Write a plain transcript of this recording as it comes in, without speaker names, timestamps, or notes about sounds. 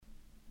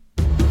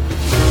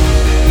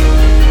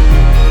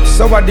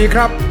สวัสดีค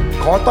รับ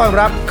ขอต้อน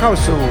รับเข้า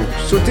สู่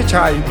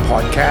Suthichai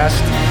Podcast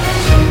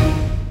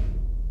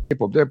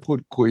ผมได้พูด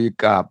คุย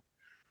กับ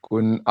คุ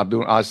ณอับดุ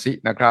ลอาซิ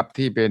นะครับ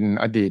ที่เป็น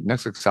อดีตนัก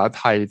ศึกษาไ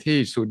ทยที่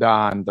ซูด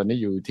านตอนนี้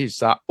อยู่ที่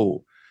ซาอุ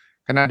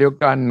ขณะเดียว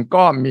กัน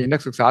ก็มีนั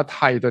กศึกษาไท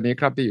ยตัวนี้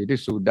ครับที่อยู่ที่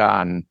ซูดา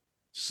น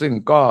ซึ่ง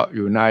ก็อ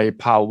ยู่ใน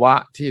ภาวะ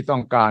ที่ต้อ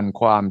งการ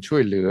ความช่ว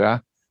ยเหลือ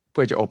เ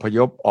พื่อจะอพย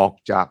พออก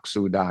จาก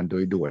ซูดานโด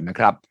ยด่วนนะ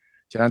ครับ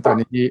ฉะนั้นตอน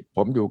นี้ผ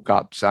มอยู่กั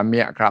บซาเมี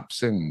ยครับ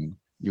ซึ่ง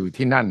อยู่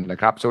ที่นั่นนะ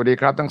ครับสวัสดี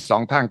ครับทั้งสอ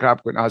งท่านครับ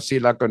คุณอาซิ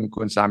และ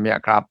คุณซาเมีย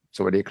ครับส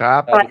วัสดีครั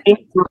บสวัสดี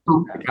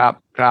ครับ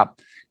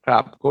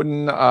คุณ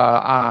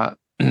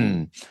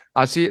อ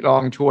าซิลอ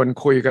งชวน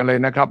คุยกันเลย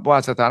นะครับว่า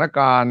สถานก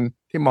ารณ์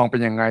ที่มองเป็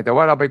นยังไงแต่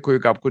ว่าเราไปคุย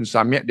กับคุณซ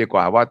าเมียดีก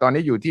ว่าว่าตอน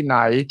นี้อยู่ที่ไหน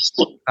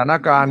สถาน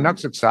การณ์นัก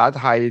ศึกษา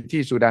ไทย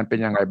ที่ซูดานเป็น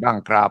ยังไงบ้าง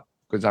ครับ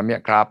คุณซาเมีย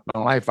ครับลอ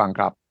งเล่าให้ฟังค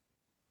รับ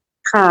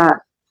ค่ะ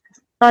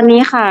ตอน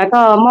นี้ค่ะ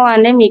ก็เมื่อวาน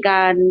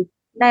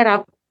ได้รับ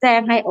แจ้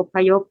งให้อพ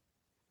ยพ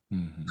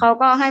เขา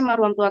ก็ให้มา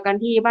รวมตัวกัน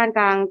ที่บ้านก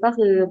ลางก็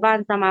คือบ้าน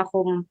สมาค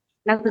ม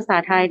นักศึกษา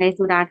ไทยใน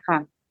ซูดานค่ะ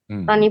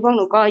ตอนนี้พวกห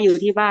นูก็อยู่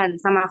ที่บ้าน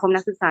สมาคม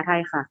นักศึกษาไทย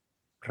ค่ะ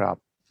ครับ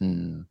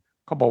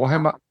เขาบอกว่า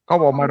เขา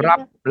บอกมารับ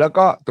แล้ว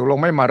ก็ตกลง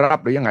ไม่มารับ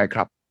หรือยังไงค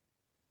รับ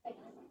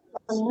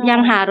ยัง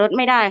หารถไ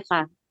ม่ได้ค่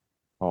ะ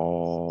อ๋อ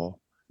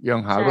ยัง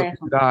หารถ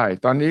ไม่ได้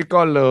ตอนนี้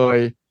ก็เลย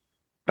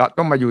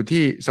ต้องมาอยู่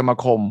ที่สมา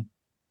คม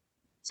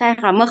ใช่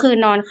ค่ะเมื่อคืน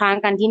นอนค้าง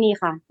กันที่นี่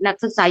ค่ะนัก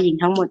ศึกษาหญิง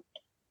ทั้งหมด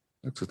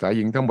นักศึกษาห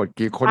ญิงทั้งหมด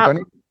กี่คนตอน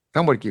นี้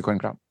ทั้งหมดกี่คน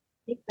ครับ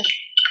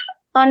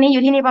ตอนนี้อ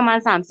ยู่ที่นี่ประมาณ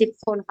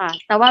30 คนค่ะ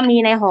แต่ว่ามี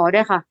ในหอด้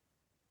วยค่ะ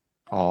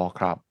อ๋อ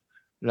ครับ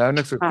แล้ว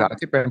นักศึกษา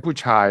ที่เป็นผู้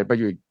ชายไป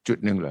อยู่จุด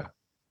หนึ่งเหรอ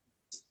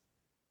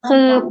คื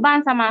อบ้าน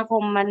สมาค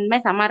มมันไม่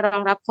สามารถรอ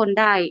งรับคน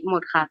ได้หม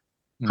ดค่ะ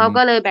เขา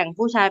ก็เลยแบ่ง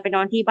ผู้ชายไปน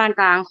อนที่บ้าน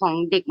กลางของ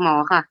เด็กหมอ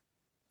ค่ะ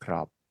ค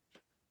รับ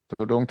ต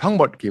กลงทั้งห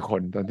มดกี่ค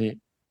นตอนนี้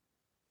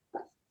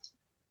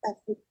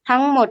ทั้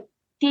งหมด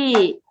ที่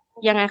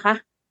ยังไงคะ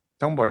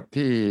ทั้งหมด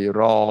ที่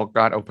รอก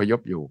ารอพยพ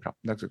อยู่ครับ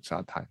นักศึกษา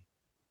ไทย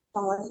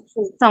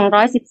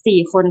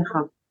214 คนค่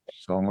ะ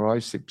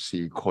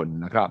214 คน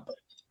นะครับ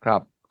ครั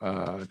บ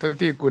เท่า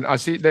ที่คุณอา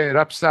ซิได้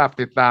รับทราบ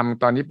ติดตาม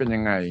ตอนนี้เป็นยั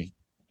งไง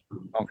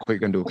ลองคุย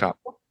กันดูครับ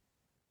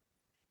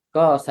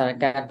ก็สถาน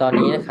การณ์ตอน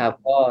นี้นะครับ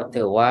ก็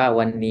ถือว่า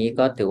วันนี้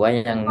ก็ถือว่า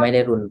ยังไม่ไ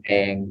ด้รุนแร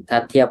งถ้า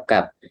เทียบกั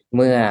บเ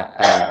มื่อ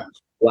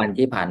วัน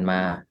ที่ผ่านม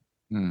า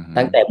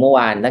ตั้งแต่เมื่อว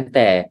านตั้งแ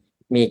ต่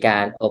มีกา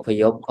รอพ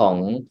ยพของ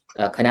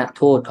คณะ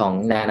ทูตของ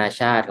นานา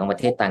ชาติของประ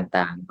เทศ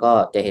ต่างๆก็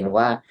จะเห็น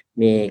ว่า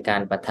มีกา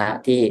รปะทะ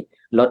ที่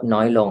ลดน้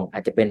อยลงอา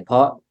จจะเป็นเพร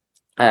าะ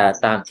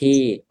ตามที่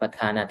ประธ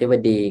านาธิบ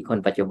ดีคน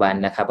ปัจจุบัน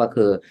นะครับก็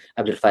คือ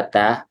อับดุลฟัตต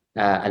าห์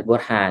อัลบุ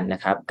รฮานน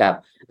ะครับกับ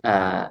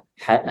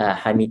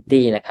ฮามิ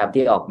ตีนะครับ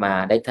ที่ออกมา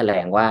ได้แถล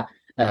งว่า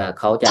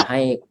เขาจะใ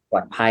ห้ปล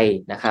อดภัย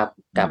นะครับ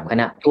กับค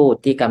ณะทูต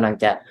ที่กำลัง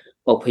จะ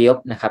อพยพ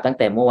นะครับตั้ง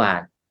แต่เมื่อวา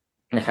น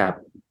นะครับ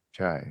ใ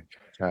ช่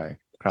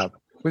ครับ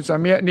คุณซา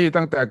เมียนี่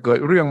ตั้งแต่เกิด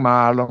เรื่องมา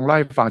ลองเล่า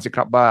ให้ฟังสิค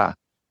รับว่า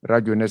เรา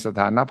อยู่ในส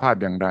ถานภาพ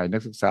อย่างไรนั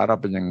กศึกษาเรา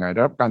เป็นยังไงได้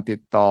รับการติ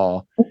ดต่อ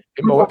เ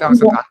ห็นบอกว่าทาง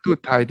สถานทูต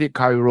ไทยที่ไ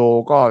คโร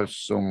ก็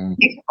ส่ง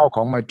เข้าข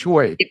องมาช่ว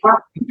ย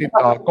ติด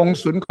ต่อกง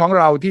สุลของ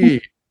เราที่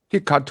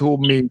คาร์ทูม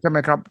มีใช่ไหม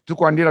ครับทุก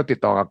วันที่เราติด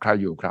ต่อกับใคร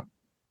อยู่ครับ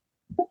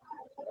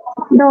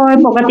โดย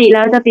ปกติแ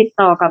ล้วจะติด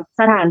ต่อกับ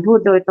สถานทูต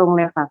โดยตรงเ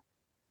ลยค่ะ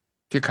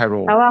ที่ไคโร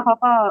แต่ว่าเขา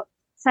ก็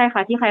ใช่ค่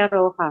ะที่ไคโร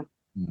ค่ะ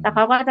แต่เข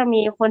าก็จะ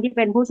มีคนที่เ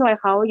ป็นผู้ช่วย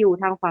เขาอยู่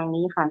ทางฝั่ง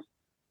นี้ค่ะ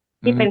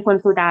ที่เป็นคน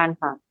ซูดาน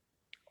ค่ะ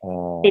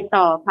ติด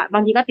ต่อบา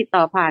งทีก็ติดต่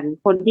อผ่าน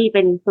คนที่เ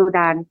ป็นซูด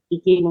านอี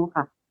กทีนึง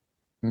ค่ะ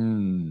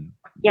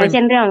อย่างเ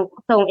ช่นเรื่อง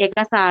ส่งเอก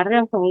สารเรื่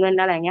องส่งเงิน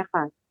อะไรเงี้ย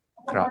ค่ะ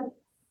ครับ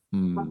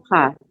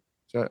ค่ะ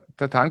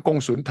สถานกง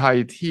สุลไทย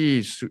ที่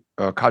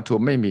คาร์ทู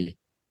มไม่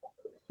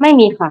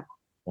มีค่ะ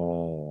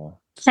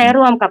ใช้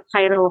ร่วมกับไค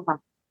โรค่ะ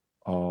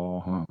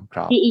ค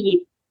รับที่อียิป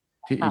ต์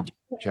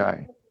ใช่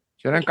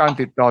ฉะนั้นการ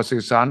ติดต่อสื่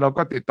อสารเรา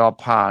ก็ติดต่อ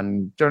ผ่าน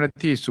เจ้าหน้า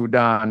ที่ซูด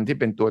านที่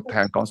เป็นตัวแท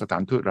นของสถา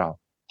นทูตเรา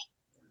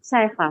ใ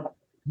ช่ค่ะ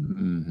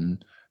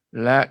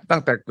และตั้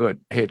งแต่เกิด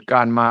เหตุก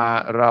ารณ์มา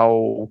เรา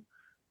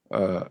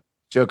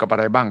เจอกับอะ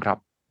ไรบ้างครับ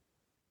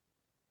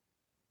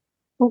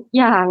ทุก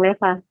อย่างเลย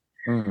ค่ะ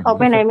ออก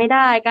ไปไหนไม่ไ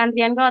ด้การเ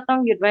รียนก็ต้อง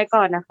หยุดไว้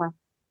ก่อนนะคะ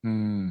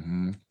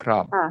ครั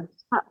บค่ะ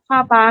ค่า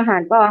ปลาอาหา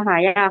รก็หา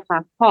ยากค่ะ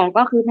ของ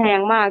ก็คือแพง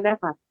มากด้วย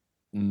ค่ะ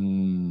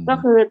ก็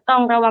คือต้อ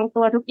งระวัง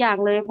ตัวทุกอย่าง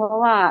เลยเพราะ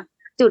ว่า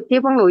จุดที่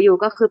พวกหนูอยู่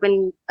ก็คือเป็น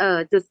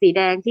จุดสีแ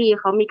ดงที่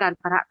เขามีการ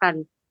ปะทะกัน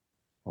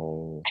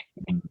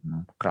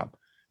ครับ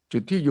จุ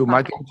ดที่อยู่หมา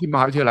ยถึงที่ม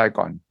หาวิทยาลัย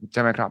ก่อนใ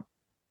ช่ไหมครับ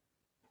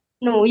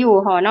หนูอยู่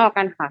หอนอก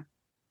กันค่ะ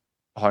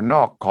หอน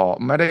อก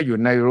ไม่ได้อยู่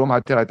ในรั้วมหา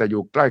วิทยาลัยแต่อ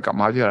ยู่ใกล้กับม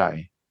หาวิทยาลัย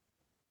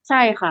ใ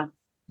ช่ค่ะ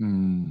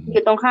อ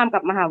ยู่ตรงข้ามกั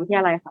บมหาวิทย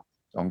าลัยค่ะ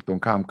ตรง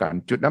ข้ามกัน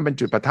จุดนั้นเป็น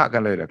จุดปะทะกั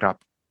นเลยเหรอครับ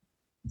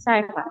ใช่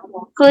ค่ะ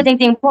คือจ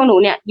ริงๆพวกหนู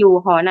เนี่ยอยู่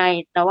หอใน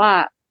แต่ว่า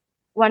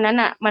วันนั้น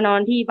อะมานอน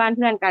ที่บ้านเ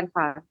พื่อนกัน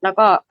ค่ะแล้ว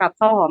ก็กลับเ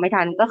ข้าหอไม่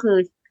ทันก็คือ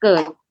เ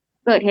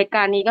กิดเหตุก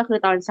ารณ์นี้ก็คือ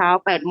ตอนเช้า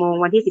8 โมง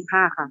วันที่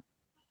15ค่ะ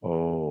โอ้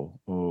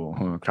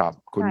ครับ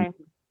คุณใช่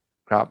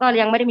ครับก็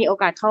ยังไม่ได้มีโอ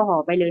กาสเข้าหอ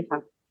ไปเลยค่ะ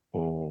โ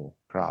อ้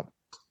ครับ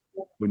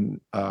คุณ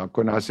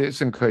คุณอาซิ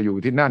ซึ่งเคยอยู่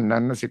ที่นั่น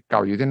นั้นศิษย์เก่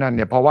าอยู่ที่นั่นเ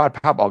นี่ยพอวาด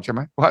ภาพออกใช่ไห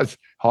มว่า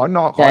หอน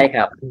อกหอ ใช่ค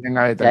รับยังไ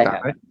งใช่ค ต่า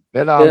ง รับ ๆแ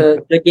ล้วเรา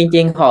คือจ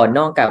ริงๆหอน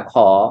อกกับห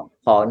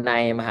อใน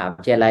มหา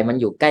วิทยาลัยมัน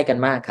อยู่ใกล้กัน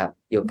มากครับ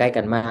อยู่ใกล้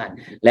กันมาก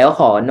แล้ว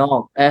หอนอก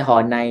หอ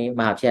ในม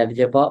หาวิทยาลัยโดย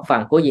เฉพาะฝั่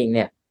งผู้หญิงเ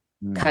นี่ย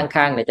ข้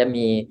างๆเนี่ยจะ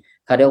มี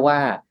เขาเรียกว่า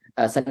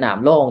สนาม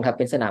โล่งครับ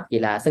เป็นสนามกี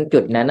ฬาซึ่งจุ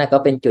ดนั้นนะก็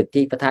เป็นจุด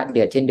ที่ปะทะเ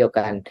ดือดเช่นเดียว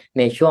กันใ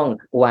นช่วง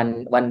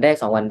วันแรก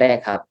2 วันแรก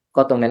ครับ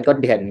ก็ตรงนั้นก็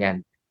เดือดเหมือนกัน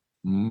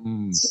อื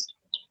ม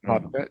ครั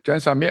บอาจาร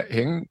ย์สามีเ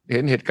ห็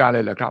นเหตุการณ์เล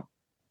ยเหรอครับ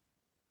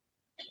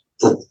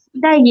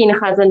ได้ยิน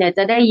ค่ะส่วนใหญ่จ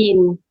ะได้ยิน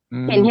อื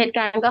ม เห็นเหตุก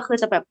ารณ์ก็คือ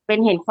จะแบบเป็น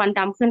เห็นควันด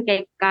ำขึ้นไ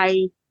กล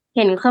ๆเ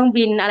ห็นเครื่อง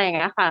บินอะไรอย่างเ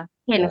งี้ยค่ะ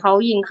เห็นเขา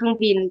ยิงเครื่อง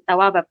บิน แต่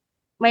ว่าแบบ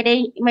ไม่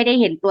ได้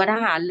เห็นตัวท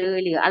หารเลย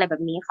หรืออะไรแบ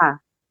บนี้ค่ะ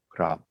ค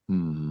รับ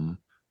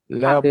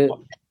แล้ว คือ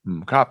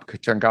ครับ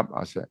เชิญครับอ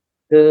าเซ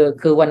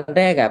คือวันแ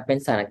รกเป็น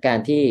สถานการ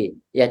ณ์ที่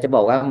อยากจะบ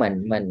อกว่าเหมื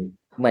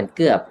อนเ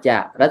กือบจะ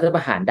รัฐป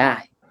ระหารได้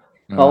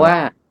เพราะว่า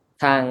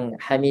ทาง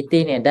ฮามิ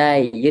ตี้เนี่ยได้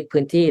ยึด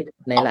พื้นที่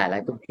ในหลา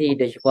ยๆพื้นที่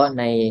โดยเฉพาะ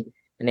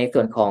ในส่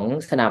วนของ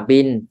สนาม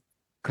บิน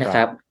นะค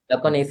รับ แล้ว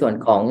ก็ในส่วน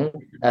ของ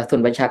ศู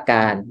นย์บัญชาก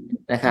าร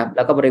นะครับ แ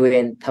ล้วก็บริเว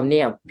ณทำเนี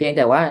ยบเพียงแ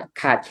ต่ว่า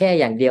ขาดแค่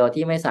อย่างเดียว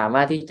ที่ไม่สาม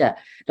ารถที่จะ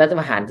รัฐป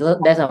ระหาร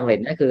ได้สำเร็จ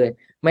นั่นคือ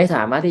ไม่ส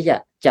ามารถที่จะ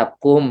จับ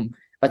กุม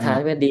ประธานา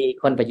ธิบดี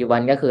คนปัจจุบัน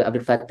ก็คืออับดุ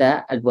ลฟัตตา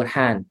ห์อัลบุรฮ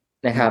าน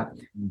นะครับ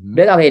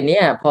ด้วยเอาเหตุนี้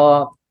พอ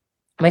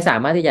ไม่สา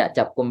มารถที่จะ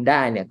จับกุมไ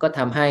ด้เนี่ยก็ท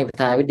ำให้ประ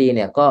ธานาธิบดีเ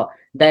นี่ยก็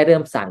ได้เริ่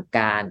มสั่งก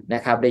ารน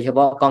ะครับโดยเฉพ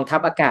าะกองทั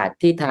พอากาศ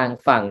ที่ทาง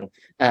ฝั่ง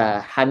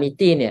ฮามิ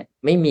ตี้เนี่ย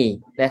ไม่มี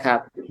นะครับ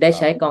ได้ใ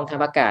ช้กองทัพ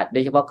อากาศโด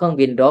ยเฉพาะเครื่อง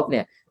บินรบเ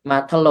นี่ยมา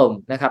ถล่ม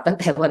นะครับตั้ง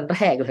แต่วันแร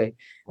กเลย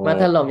มา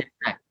ถล่ม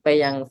หนักไป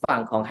ยังฝั่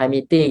งของฮา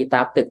มิตี้ต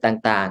ามตึก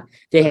ต่าง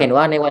ๆจะเห็น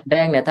ว่าในวันแร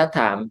กเนี่ยถ้า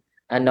ถาม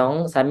น้อง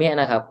ซามิ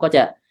นะครับก็จ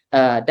ะ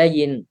ได้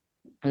ยิน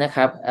นะค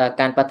รับ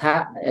การปะทะ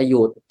อ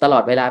ยู่ตลอ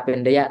ดเวลาเป็น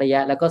ระย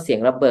ะแล้วก็เสีย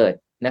งระเบิด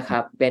นะครั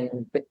บเป็น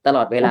ตล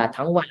อดเวลา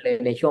ทั้งวันเลย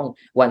ในช่วง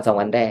1-2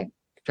 วันแรก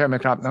ใช่ไหม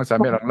ครับน้องสา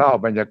มีลองเล่า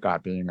บรรยากาศ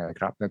เป็นยังไง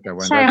ครับตั้งแต่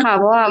วันแรกใช่ค่ะ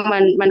เพราะว่า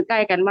มันใกล้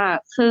กันมาก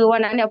คือวั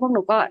นนั้นเนี่ยพวกห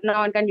นูก็น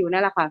อนกันอยู่นั่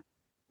นแหละค่ะ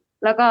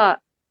แล้วก็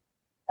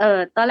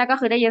ตอนแรกก็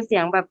คือได้ยินเสี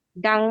ยงแบบ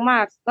ดังมา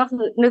กก็คื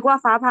อนึกว่า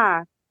ฟ้าผ่า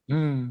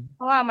เพ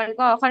ราะว่ามัน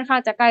ก็ค่อนข้าง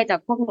จะใกล้จาก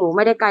พวกหนูไ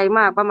ม่ได้ไกลม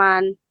ากประมาณ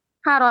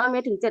500 เม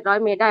ตรถึง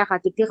700 เมตรได้ค่ะ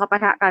จุดที่เขาป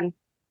ะทะกัน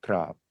ค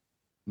รับ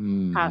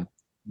ค่ะ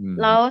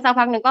แล้วสัก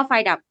พักหนึ่งก็ไฟ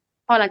ดับ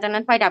พอหลังจาก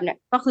นั้นไฟดับเนี่ย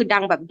ก็คือดั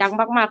งแบบดัง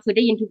มากๆคือไ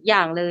ด้ยินทุกอย่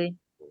างเลย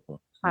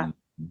ค่ะ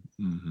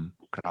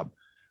ครับ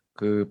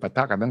คือปะท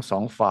ะกันทั้ง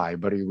2 ฝ่าย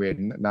บริเวณ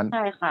นั้นใ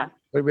ช่ค่ะ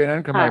บริเวณนั้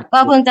นทำไมก็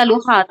เพิ่งจะรู้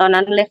ข่าวตอน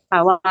นั้นเลยค่ะ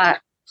ว่า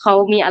เขา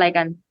มีอะไร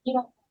กัน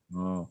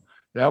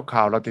แล้วข่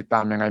าวเราติดตา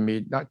มยังไงมี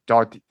จอ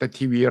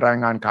ทีวีราย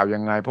งานข่าวยั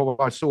งไงเพราะ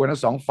ว่าสู้ทั้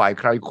ง2 ฝ่าย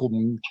ใครคุม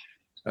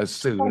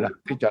สื่อล่ะ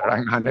ที่จะรา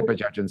ยงานให้ประ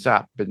ชาชนทรา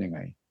บเป็นยังไง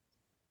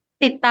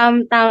ติดตาม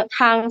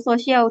ทางโซ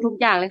เชียลทุก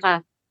อย่างเลยค่ะ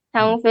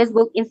ทั้ง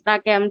Facebook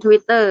Instagram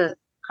Twitter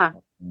ค่ะ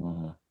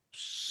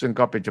ซึ่ง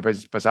ก็จะเป็น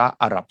ภาษา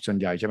อาหรับส่วน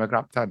ใหญ่ใช่ไหมค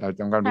รับถ้าเรา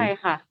จำกันรู้ใช่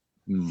ค่ะ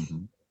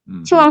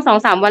ช่วง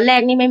2-3 วันแร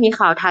กนี่ไม่มี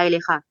ข่าวไทยเล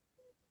ยค่ะ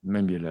ไ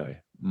ม่มีเลย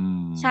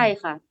ใช่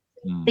ค่ะ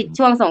ติด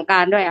ช่วงสงกรา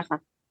นต์ด้วยอะค่ะ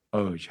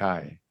ใช่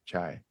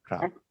ครั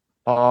บ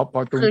พอ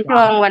คือช่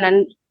วงวันนั้น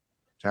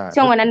ใช่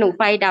ช่วงวันนั้นหนูไ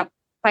ฟ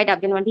ดับ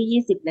จนวัน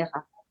ที่20เลยค่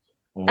ะ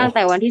ตั้งแ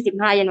ต่วันที่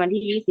15ยันวัน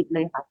ที่20เล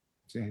ยค่ะ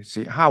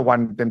4-5 วัน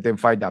เต็ม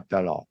ไฟดับต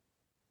ลอด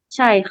ใ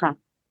ช่ค่ะ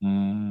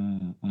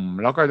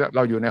แล้วก็เร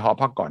าอยู่ในหอ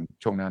พักก่อน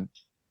ช่วงนั้น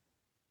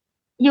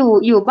อ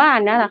ยู่บ้าน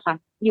นั่นแหละค่ะ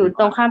อยู่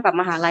ตรงข้ามกับ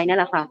มหาลัยนั่น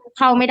แหละค่ะเ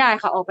ข้าไม่ได้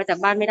ค่ะออกไปจาก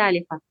บ้านไม่ได้เล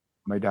ยค่ะ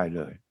ไม่ได้เ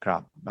ลยครั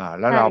บ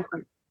แล้วเรา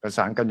ประส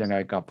านกันยังไง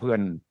กับเพื่อน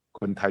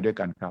คนไทยด้วย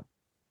กันครับ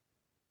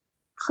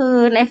คือ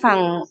ในฝั่ง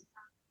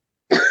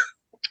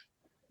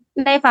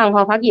ห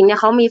อพักหญิงเนี่ย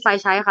เขามีไฟ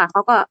ใช้ค่ะเข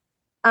าก็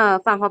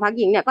ฝั่งหอพัก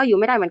หญิงเนี่ยก็อยู่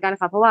ไม่ได้เหมือนกัน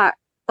ค่ะเพราะว่า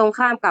ตรง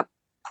ข้ามกับ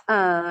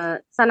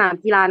สนาม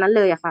กีฬานั้นเ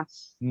ลยอะค่ะ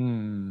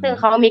ซึ่ง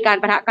เขามีการ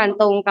ปะทะกัน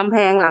ตรงกำแพ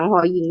งหลังหอ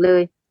หญิงเล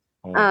ย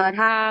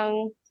ทาง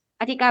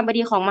อธิการบ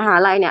ดีของมหา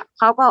ลัยเนี่ยเ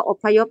ขาก็อ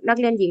พยพนัก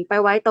เรียนหญิงไป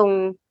ไว้ต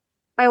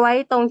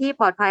รงที่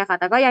ปลอดภัยค่ะ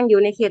แต่ก็ยังอยู่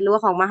ในเขตรั้ว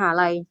ของมหา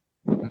ลัย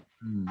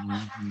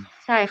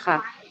ใช่ค่ะ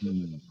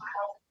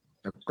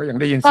ก็ยัง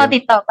ได้ยินเสีก็ยงติ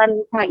ดต่อกัน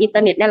ทางอินเทอ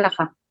ร์เน็ตนั่นแหละ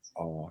ค่ะ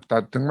แต่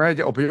ถึงแม้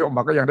จะอพยพออกม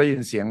าก็ยังได้ยิ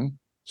นเสียง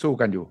สู้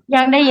กันอยู่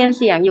ยังได้ยิน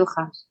เสียงอยู่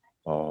ค่ะ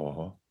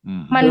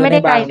มันไม่ได้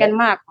ไกลกัน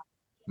มาก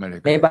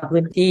ในบาง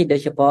พื้นที่โด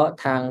ยเฉพาะ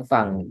ทาง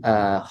ฝั่ง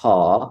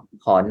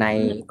หอใน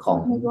ของ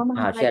ม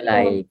หาวิทยาลั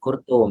ยกุร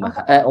ตูมนะค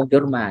รับองค์ยุ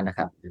รมานะค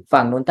รับ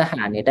ฝั่งนู้นทห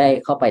ารเนี่ยได้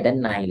เข้าไปด้าน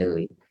ในเล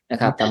ยนะ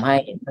ครับทำให้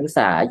นักศึกษ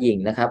าหญิง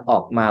นะครับ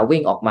วิ่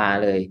งออกมา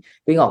เลย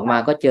วิ่งออกมา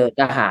ก็เจอ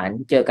ทหาร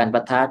เจอการป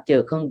ะทะเจ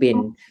อเครื่องบิน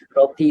ร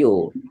บที่อยู่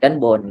ด้าน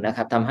บนนะค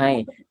รับทำให้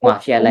มหา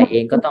วิทยาลัยเอ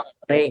งก็ต้อง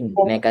เร่ง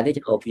ในการที่จ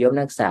ะอพยพ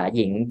นักศึกษาห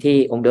ญิงที่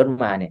องค์ยุร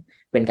มาเนี่ย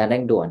เป็นการเร่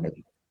งด่วนเลย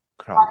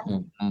ครับ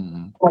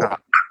ครับ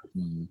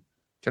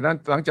ฉะนั้น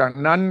หลังจาก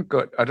นั้นเ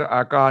กิดอ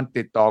าการ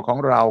ติดต่อของ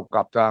เรา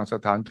กับทางส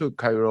ถานทูต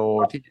ไคโร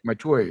ที่มา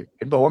ช่วยเ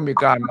ห็นบอกว่ามี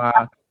การมา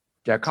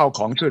แจกข้าวข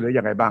องช่วยเหลือ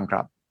ยังไงบ้างค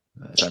รับ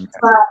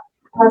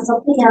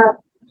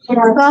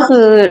ก็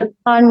คือ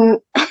ตอน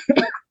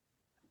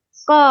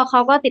ก็เข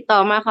าก็ติดต่อ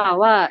มาค่ะ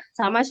ว่า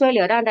สามารถช่วยเห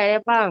ลือด้านใดได้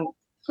บ้าง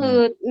คือ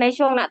ใน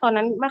ช่วงตอน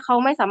นั้นเขา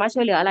ไม่สามารถช่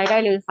วยเหลืออะไรได้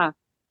เลยค่ะ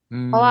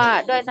เพราะว่า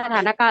ด้วยสถ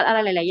านการณ์อะไร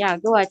หลายๆอย่าง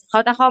ด้วยเขา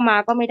จะเข้ามา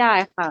ก็ไม่ได้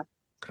ค่ะ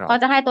เขา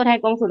จะให้ตัวแทน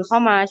กงสุลเข้า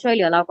มาช่วยเห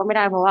ลือเราก็ไม่ไ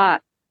ด้เพราะว่า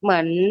เหมื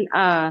อน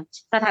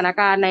สถาน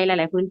การณ์ในหล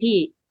ายๆพื้นที่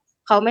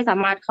เขาไม่สา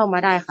มารถเข้ามา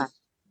ได้ค่ะ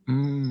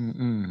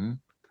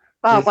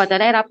ก็กว่าจะ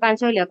ได้รับการ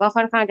ช่วยเหลือก็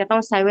ค่อนข้างจะต้อ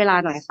งใช้เวลา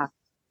หน่อยค่ะ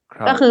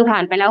ก็คือผ่า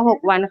นไปแล้ว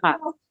6 วันค่ะ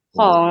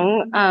ของ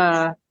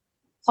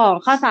ของ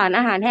ข้าวสาร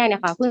อาหารแห้งเนี่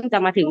ยค่ะเพิ่งจะ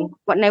มาถึง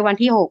ในวัน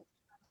ที่6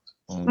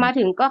มา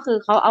ถึงก็คือ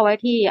เขาเอาไว้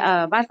ที่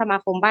บ้านสมา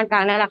คมบ้านกลา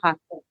งนั่นแหละค่ะ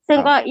ซึ่ง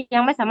ก็ยั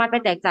งไม่สามารถไป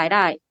แจกจ่ายไ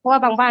ด้เพราะว่า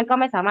บางบ้านก็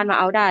ไม่สามารถมา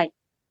เอาได้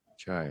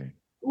ใช่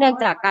เนื่อง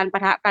จากการป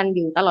ะทะกันอ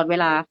ยู่ตลอดเว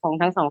ลาของ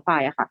ทั้ง2 ฝ่า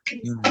ยอะค่ะ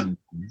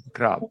ค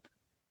รับ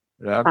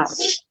แ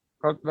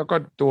ล้วก็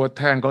ตัวแ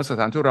ทนของส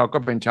ถานทูตเราก็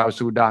เป็นชาว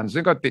ซูดาน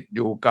ซึ่งก็ติดอ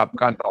ยู่กับ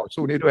การต่อ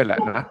สู้นี้ด้วยแหละ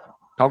นะ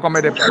เขาก็ไม่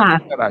ได้ไป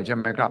อะไรใช่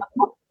ไหมครับ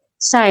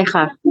ใช่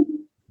ค่ะ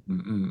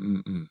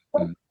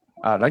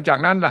หลังจาก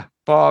นั้นล่ะ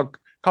พอ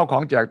เข้าขอ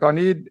งแจกตอน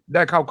นี้ไ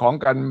ด้เข้าของ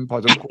กันพอ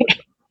สมควร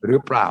หรื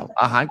อเปล่า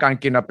อาหารการ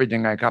กินเป็นยั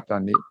งไงครับตอ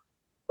นนี้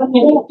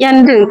ยัน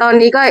ถึงตอน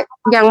นี้ก็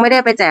ยังไม่ได้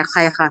ไปแจกใคร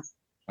ค่ะ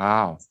อ้า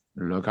ว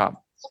เหรอครับ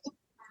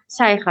ใ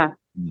ช่ค่ะ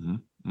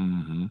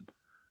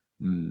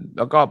แ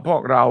ล้วก็พว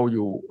กเราอ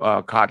ยู่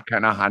ขาดแคล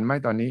นอาหารไหม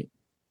ตอนนี้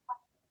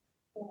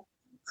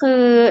คื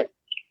อ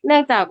เนื่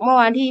องจากเมื่อ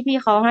วานที่พี่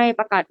เขาให้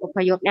ประกาศอพ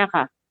ยพเนี่ย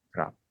ค่ะค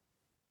รับ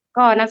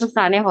ก็นักศึกษ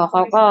าในหอเข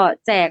าก็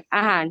แจกอ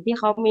าหารที่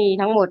เขามี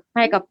ทั้งหมดใ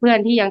ห้กับเพื่อน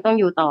ที่ยังต้อง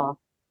อยู่ต่อ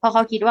เพราะเข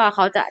าคิดว่าเข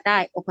าจะได้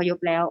อพยพ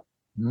แล้ว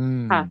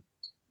ค่ะ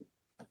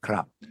ค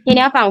รับที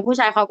นี้ฝั่งผู้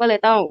ชายเขาก็เลย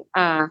ต้อง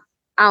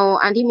เอา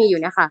อันที่มีอยู่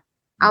เนี่ยค่ะ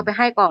เอาไปใ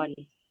ห้ก่อน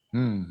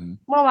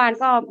เมื่อวาน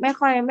ก็ไม่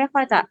ค่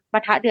อยจะป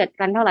ะทะเดือด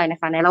กันเท่าไหร่นะ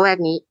คะในละแวก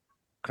นี้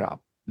ครับ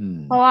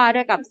เพราะว่าด้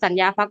วยกับสัญ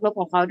ญาพักรบ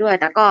ของเขาด้วย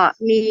แต่ก็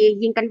มี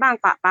ยิงกันบ้าง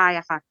ปะปาย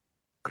อะค่ะ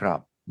ครับ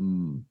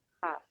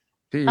ค่ะ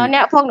ตอนเนี้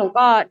ยพวกหนู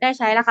ก็ได้ใ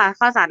ช้แล้วค่ะ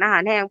ข้าวสารอาหา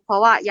รแห้งเพรา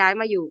ะว่าย้าย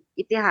มาอยู่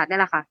อิทติฮาดนี่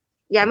แหละค่ะ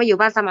ย้ายมาอยู่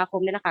บ้านสมาค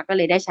มนี่แหละค่ะก็เ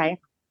ลยได้ใช้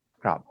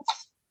ครับ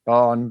ต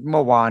อนเ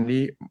มื่อวาน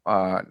นี้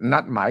นั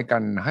ดหมายกั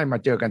นให้มา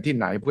เจอกันที่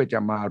ไหนเพื่อจะ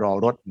มารอ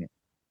รถเนี่ย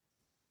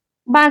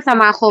บ้านส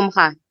มาคม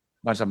ค่ะ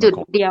บ้านสมาคมจุด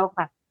เดียว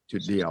ค่ะจุ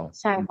ดเดียว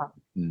ใช่ค่ะ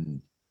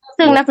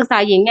ซึ่งนักศึกษา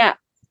หญิงเนี่ย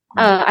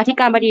อธิ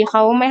การบดีเข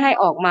าไม่ให้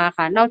ออกมา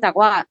ค่ะนอกจาก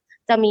ว่า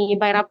จะมี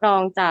ใบรับรอ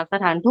งจากส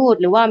ถานทูต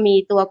หรือว่ามี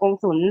ตัวกง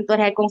สุลตัว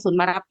แทนกงสุล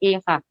มารับเอง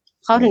ค่ะ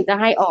เขาถึงจะ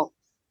ให้ออก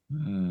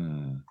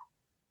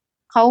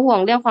เขาห่วง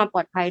เรื่องความปล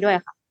อดภัยด้วย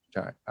ค่ะใ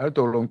ช่แล้ว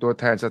ตัว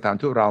แทนสถาน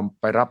ทูตเรา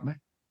ไปรับไหม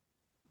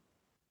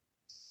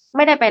ไ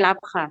ม่ได้ไปรับ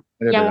ค่ะ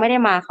ยังไม่ได้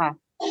มาค่ะ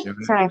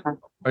ใช่ค่ะ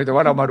แต่ว่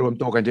าเรามารวม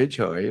ตัวกันเ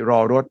ฉยๆรอ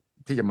รถ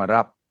ที่จะมา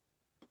รับ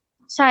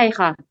ใช่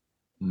ค่ะ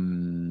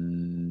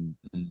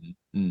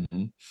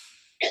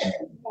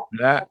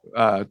และ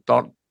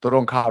ตกล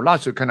งข่าวล่า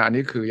สุดขณะ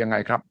นี้คือยังไง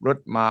ครับรถ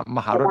ม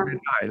าหารถไม่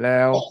ได้แล้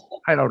ว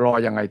ให้เรารอ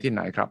ยังไงที่ไห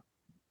นครับ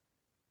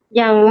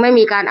ยังไม่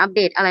มีการอัปเ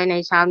ดตอะไรใน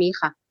เช้านี้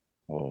ค่ะ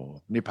โอ้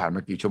นี่ผ่านม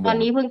ากี่ชั่วโมงตอน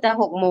นี้เพิ่งจะ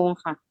6 โมง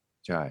ค่ะ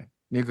ใช่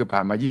นี่คือผ่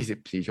านมา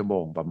24 ชั่วโม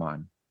งประมาณ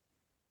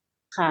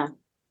ค่ะ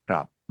ค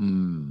รับ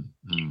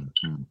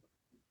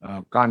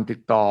การติด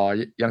ต่อ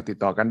ยังติด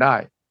ต่อกันได้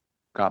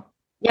ครับ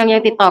ยั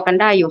งติดต่อกัน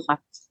ได้อยู่ค่ะ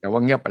แต่ว่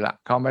าเงียบไปละ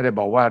เขาไม่ได้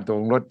บอกว่าตร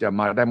งรถจะม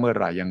าได้เมื่อ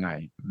ไหร่ยังไง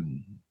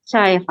ใ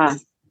ช่ค่ะ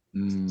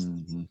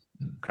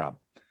ครับ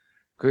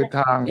คือท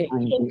างก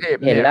รุงเทพ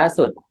เห็นล่า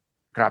สุด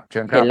ครับเชิ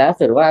ญครับเห็นล่า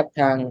สุดว่า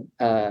ทาง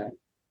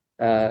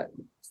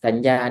สัญ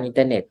ญาณอินเท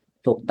อร์เน็ต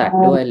ถูกตัด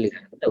ด้วย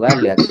แต่ว่า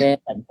เหลือแค่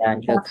สัญญาณ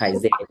เครือข่าย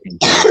เซล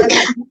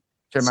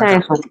ใช่ไหมใช่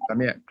ค่ะตอน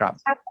นี้ครับ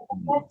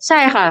ใช่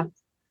ค่ะ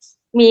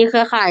มีเครื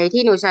อข่าย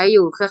ที่หนูใช้อ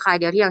ยู่เครือข่าย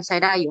เดียวที่ยังใช้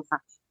ได้อยู่ค่ะ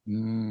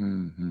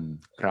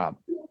ครับ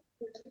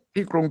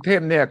ที่กรุงเท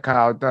พเนี่ยข่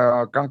าว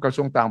การกระท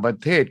รวงต่างประ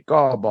เทศ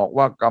ก็บอก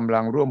ว่ากำลั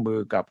งร่วมมื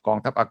อกับกอง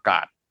ทัพอาก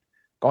าศ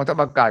เข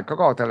า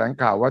ก็แถลง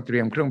ข่าวว่าเตรี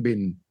ยมเครื่องบิน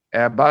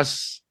Airbus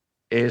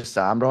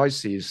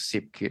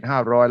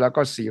A340-500 แล้ว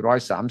ก็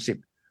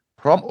430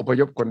พร้อมอพ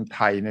ยพคนไท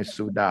ยใน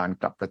ซูดาน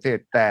กลับประเทศ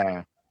แต่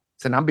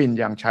สนามบิน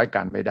ยังใช้ก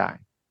ารไม่ได้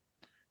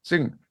ซึ่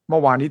งเมื่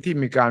อวานนี้ที่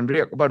มีการเรี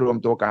ยกว่ารวม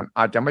ตัวกันอ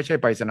าจจะไม่ใช่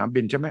ไปสนาม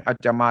บินใช่ไหมอาจ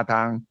จะมาท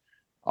าง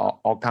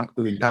ออกทาง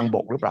อื่นทางบ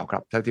กหรือเปล่าครั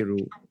บเท่าที่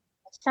รู้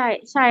ใ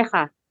ช่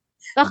ค่ะ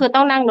ก็คือต้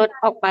องนั่งรถ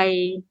ออกไป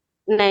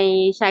ใน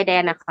ชายแด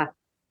นนะคะ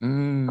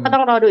ก็ต้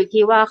องรอดูอีก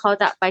ทีว่าเขา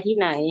จะไปที่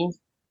ไหน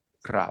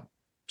ครับ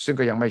ซึ่ง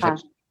ก็ยังไม่ใช่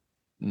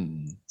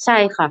ใช่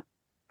ค่ะ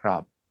ครั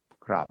บ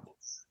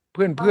เ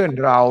พื่อน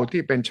เรา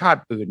ที่เป็นชา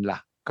ติอื่นล่ะ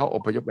เขาอ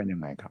พยพเป็นยั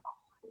งไงครับ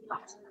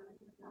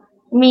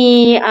มี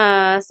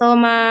โซ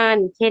มาน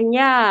เคน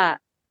ยา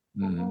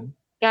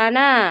กา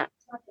น่า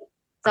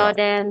จอร์แ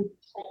ดน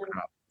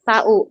ซา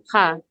อุ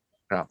ค่ะ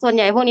ส่วนใ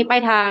หญ่พวกนี้ไป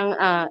ทาง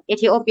เอ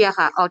ธิโอเปีย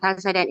ค่ะออกทาง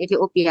ชายแดนเอธิ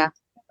โอเปีย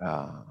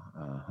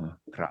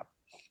ครับ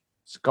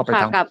ก็ไปท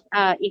างกับ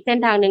อีกเส้น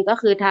ทางหนึ่งก็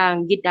คือทาง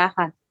ยิดดา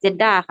ค่ะเจด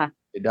ดาค่ะ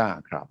เจดดา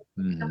ครับ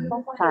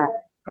ค่ะ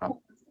ครับ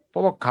เพรา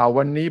ะว่าข่าว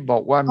วันนี้บอ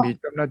กว่ามี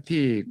เจ้าหน้า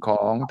ที่ข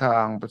องทา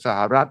งสห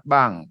รัฐ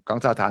บ้างของ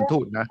สถานทู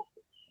ตนะ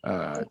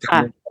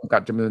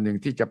จำนวนหนึ่ง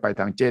ที่จะไป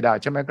ทางเจดา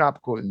ใช่ไหมครับ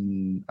คุณ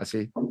อา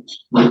ซี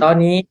ตอน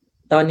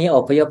นี้อ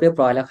พยพเรียบ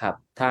ร้อยแล้วครับ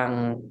ทาง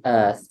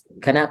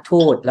คณะ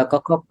ทูตแล้วก็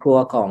ครอบครัว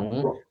ของ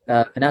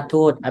คณะ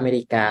ทูตอเม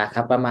ริกาค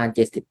รับประมาณ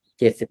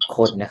70ค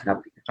นนะครับ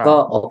ครับ ก็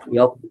อพย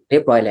พเรี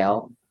ยบร้อยแล้ว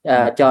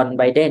จอห์นไ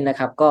บเดนนะ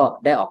ครับก็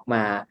ได้ออกม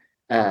า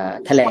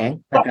แถลง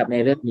นะครับใน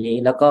เรื่องนี้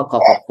แล้วก็ข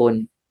อบคุณ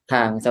ท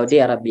างซาอุดิ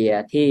อาระเบีย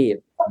ที่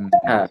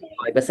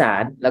คอยประสา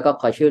นแล้วก็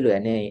คอยช่วยเหลือ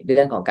ในเ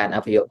รื่องของการอ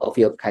พ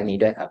ยพครั้งนี้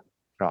ด้วยครับ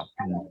ครับ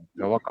แ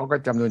ต่ว่าเขาก็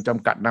จำนวนจ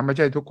ำกัดนะไม่ใ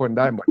ช่ทุกคน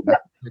ได้หมดน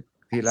ะ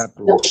ที่ละ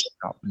ตัว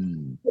ครับ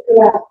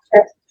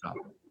ครับ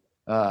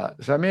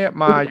ซาเมะ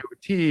มาอยู่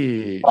ที่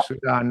สุ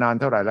ดานนาน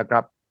เท่าไหร่แล้วค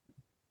รับ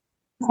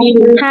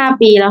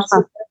5 ปีแล้วค่ะ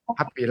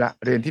5 ปีละ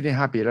เรียนที่นี่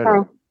5 ปีแล้วเหรอ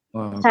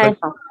ใช่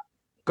ค่ะ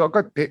ก็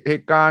เห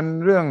ตุการณ์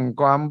เรื่อง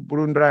ความ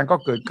รุนแรงก็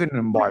เกิดขึ้น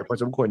บ่อยพอ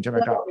สมควรใช่ไหม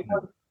ครับ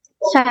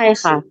ใช่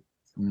ค่ะ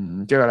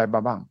เจออะไร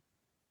บ้าง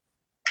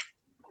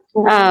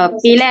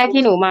ปีแรก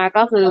ที่หนูมา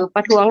ก็คือป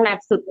ระท้วงหนัก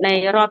สุดใน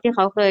รอบที่เข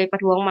าเคยปร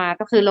ะท้วงมา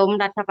ก็คือล้ม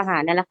รัฐประหา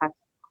รนั่นแหละค่ะ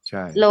ใ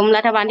ช่ล้ม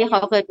รัฐบาลที่เขา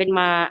เคยเป็น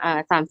มา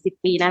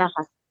30 ปีนั่นแหละ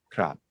ค่ะค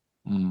รับ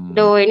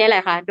โดยนี่แหล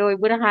ะค่ะโดย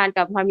บุรฮาน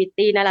กับฮามิต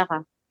ตี้นั่นแหละค่ะ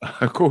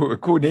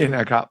คู่นี้น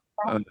ะครับ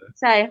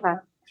ใช่ค่ะ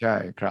ใช่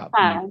ครับ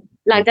ค่ะ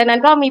หลังจากนั้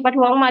นก็มีประ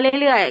ท้วงมา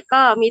เรื่อยๆ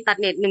ก็มีตัด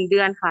เน็ต1 เดื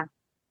อนค่ะ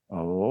โ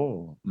อ้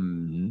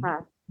ค่ะ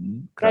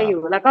คก็รับอยู่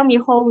แล้วก็มี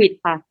โควิด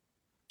ค่ะ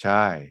ใ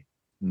ช่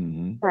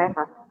ใช่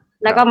ค่ะ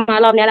แล้วก็มา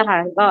รอบนี้แหละค่ะ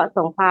ก็ส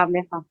งครามเล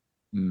ยค่ะ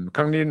ค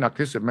รั้งนี้หนัก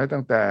ที่สุดไหม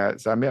ตั้งแต่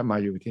ซาเมะมา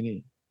อยู่ที่นี่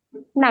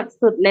หนัก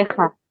สุดเลย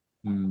ค่ะ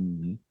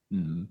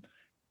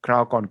ครา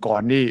วก่อ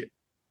นนี่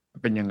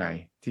เป็นยังไง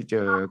ที่เจ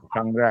อค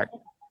รั้งแรก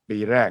ปี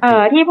แรก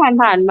ที่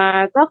ผ่านมา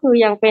ก็คือ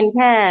ยังเป็นแ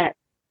ค่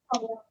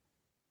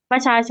ปร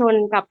ะชาชน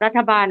กับรัฐ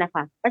บาลนะค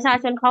ะประชา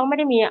ชนเขาไม่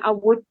ได้มีอา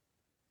วุธ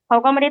เขา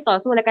ก็ไม่ได้ต่อ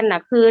สู้อะไรกันหนั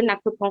กคือหนัก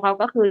สุดของเขา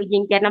ก็คือยิ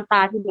งแก๊สน้ำตา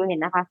ที่เราเห็น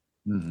นะคะ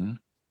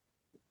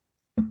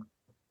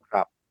ค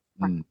รับ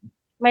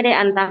ไม่ได้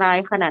อันตราย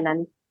ขนาดนั้น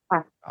ค่ะ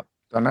ครับ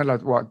ตอนนั้นเรา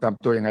ท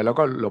ำตัวยังไงแล้ว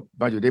ก็หลบ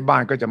มาอยู่ในบ้า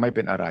นก็จะไม่เ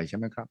ป็นอะไรใช่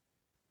ไหมครับ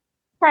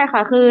ใช่ค่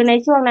ะคือใน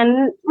ช่วงนั้น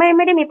ไ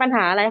ม่ได้มีปัญห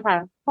าอะไรค่ะ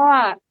เพราะว่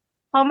า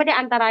เขาไม่ได้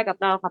อันตรายกับ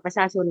เราค่ะประช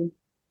าชน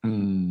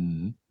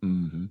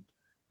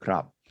ครั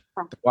บ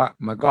แต่ว่า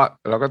มันก็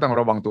เราก็ต้อง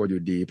ระวังตัวอ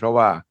ยู่ดีเพราะ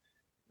ว่า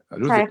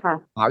รู้สึก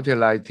มหาวิทย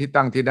าลัยที่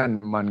ตั้งที่นั่น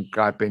มันก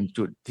ลายเป็น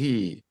จุดที่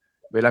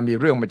เวลามี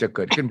เรื่องมันจะเ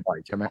กิดขึ้นบ่อย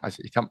ใช่ไหม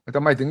ท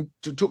ำไมถึง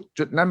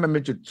จุดนั้นมันเป็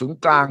นจุดศูนย์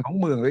กลางของ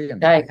เมืองหรือยัง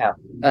ใช่ครับ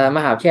ม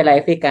หาวิทยาลัยแ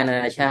อฟริกานา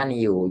นาชาตินี่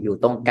อยู่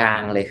ตรงกลา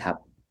งเลยครับ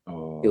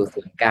อยู่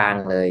ศูนย์กลาง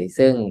เลย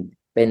ซึ่ง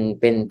เ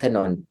ป็นถน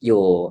นอ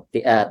ยู่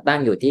ตั้ง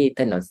อยู่ที่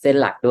ถนนเส้น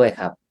หลักด้วย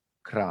ครับ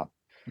ครับ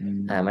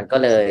มันก็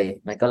เ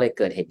ลยเ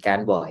กิดเหตุการ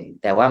ณ์บ่อย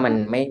แต่ว่ามัน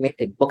ไม่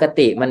ถึงปก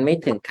ติมันไม่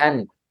ถึงขั้น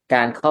ก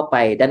ารเข้าไป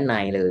ด้านใน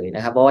เลยน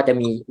ะครับเพราะว่าจะ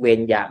มีเว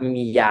รยาม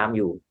มียามอ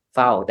ยู่เ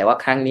ฝ้าแต่ว่า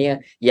ครั้งนี้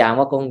ยาม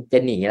ว่าคงจะ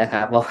หนีแล้วค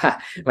รับเพราะว่า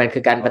มันคื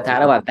อการปะทะ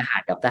ระหว่างทหา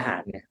รกับทหา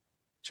รเนี่ย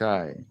ใช่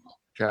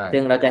ซึ่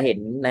งเราจะเห็น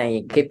ใน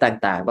คลิป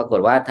ต่างๆปรากฏ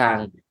ว่าทาง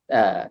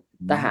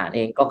ทหารเอ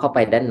งก็เข้าไป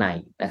ด้านใน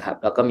นะครับ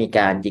แล้วก็มีก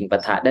ารยิงป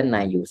ะทะด้านใน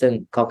อยู่ซึ่ง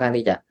ค่อนข้าง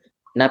ที่จะ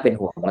น่าเป็น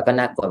ห่วงแล้วก็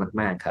น่ากลัว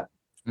มากๆครับ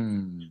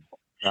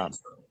ครับ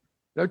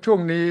แล้วช่วง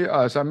นี้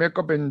ซาเมก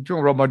ก็เป็นช่วง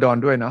รอมฎอน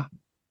ด้วยเนาะ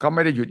เขาไ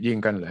ม่ได้หยุดยิง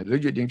กันเลยหรือ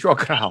หยุดยิงชั่ว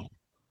คราว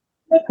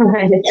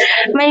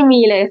ไม่มี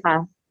เลยค่ะ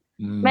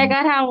แม้กร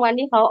ะทั่งวัน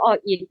ที่เขาออก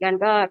อีดกัน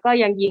ก็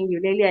ยังยิงอยู่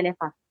เรื่อยๆเลย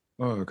ค่ะ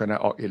ขณะ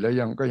ออกอีดแล้ว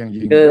ก็ยังยิ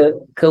ง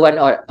คือวัน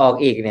ออก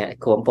อีกเนี่ย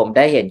ผมไ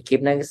ด้เห็นคลิ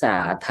ปนักศึกษา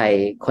ไทย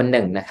คนห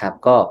นึ่งนะครับ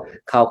ก็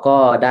เขาก็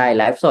ได้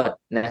ไลฟ์สด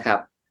นะครับ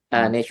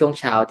ในช่วง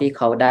เช้าที่เ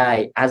ขาได้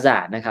อาซา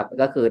ดนะครับ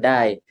ก็คือได้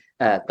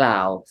กล่า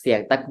วเสียง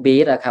ตักบี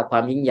รนะครับควา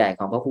มยิ่งใหญ่ข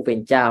องพระผู้เป็น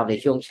เจ้าใน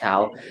ช่วงเช้า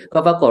ก็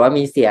ปรากฏว่า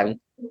มีเสียง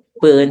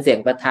ปืนเสียง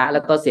ปะทะแล้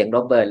วก็เสียงร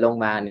ะเบิดลง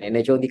มาใน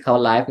ช่วงที่เขา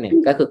ไลฟ์เนี่ย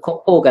ก็คือควบ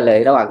คู่กันเลย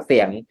ระหว่างเสี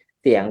ย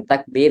งตั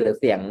กบีรหรือ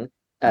เสียง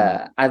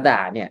อาซา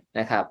ดเนี่ย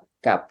นะครับ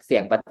กับเสีย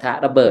งปะทะ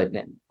ระเบิดเ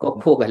นี่ยควบ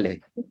คู่กันเลย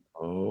โ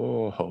อ้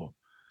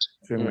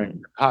ซึ่งเป็น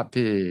ภาพ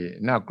ที่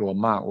น่ากลัว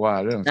มากว่า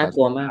เรื่องน่าก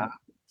ลัวมาก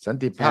สัน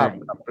ติภาพ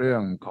กับเรื่อ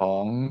งขอ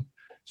ง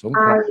สง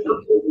คราม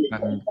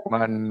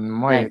มัน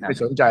ไม่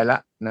สนใจละ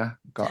นะ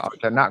ก็เอา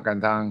ชนะกัน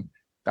ทาง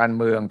การ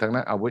เมืองทาง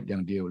นั้นอาวุธอย่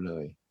างเดียวเล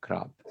ยค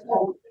รับ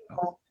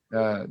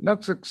นัก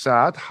ศึกษา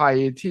ไทย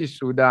ที่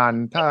ซูดาน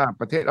ถ้า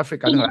ประเทศแอฟริ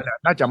กาทั้งหลาย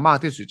น่าจะมาก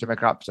ที่สุดใช่ไหม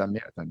ครับซาเมี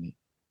ยตอนนี้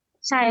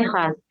ใช่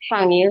ค่ะ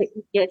ฝั่งนี้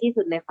เยอะที่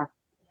สุดเลยค่ะ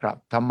ครับ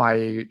ทำไม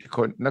ค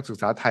นนักศึก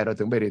ษาไทยเรา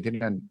ถึงไปเรียนที่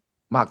นั่น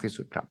มากที่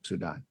สุดครับซู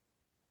ดาน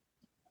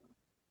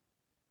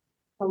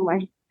ทำไม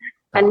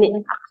อันนี้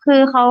คือ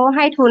เขาใ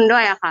ห้ทุนด้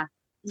วยอะค่ะ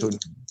ทุน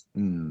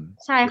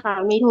ใช่ค่ะ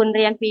มีทุนเ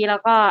รียนฟรีแล้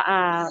วก็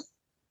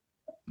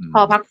ห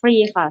อพักฟรี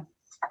ค่ะ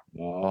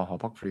หอ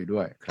พักฟรีด้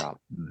วยครับ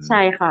ใ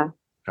ช่ค่ะ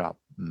ครับ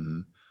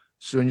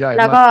ส่วนใหญ่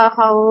แล้วก็เ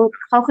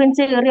ขาขึ้น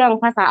ชื่อเรื่อง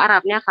ภาษาอาหรั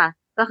บเนี่ยค่ะ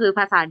ก็คือภ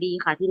าษาดี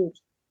ค่ะที่นี่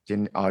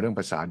เรื่อง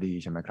ภาษาดี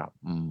ใช่ไหมครับ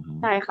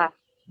ใช่ค่ะ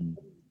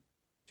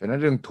ฉะนั้น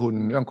เรื่องทุน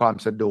เรื่องความ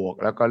สะดวก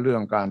แล้วก็เรื่อ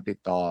งการติด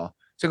ต่อ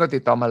ซึ่งก็ติ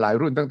ดต่อมาหลาย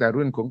รุ่นตั้งแต่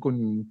รุ่นของคุณ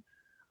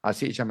อา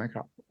ซิใช่ไหมค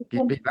รับกี่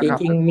ปีแล้วครับ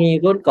จริงๆมี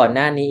รุ่นก่อนห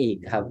น้านี้อีก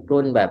ครับ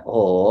รุ่นแบบโ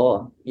อ้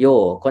โห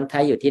คนไท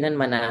ยอยู่ที่นั่น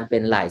มานานเป็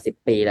นหลาย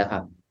10 ปีแล้วครั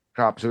บค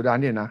รับซูดาน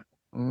นี่นะ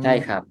ใช่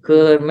ครับคื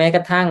อแม้ก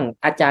ระทั่ง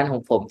อาจารย์ขอ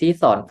งผมที่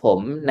สอนผม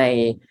ใน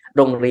โ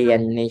รงเรียน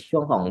ในช่ว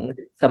งของ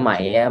สมั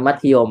ยมั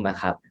ธยมอะ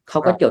ครับเขา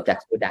ก็จบจาก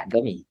ซูดานก็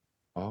มี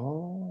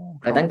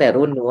ตั้งแต่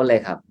รุ่นนู้นเล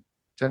ยครับ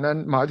ฉะนั้น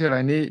มหาวิทยาลั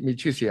ยนี้มี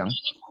ชื่อเสียง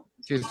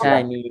ใช่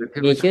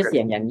มีชื่อเสี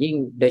ยงอย่างยิ่ง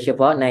โดยเฉ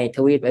พาะในท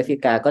วีปแอฟริ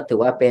กาก็ถือ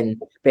ว่าเ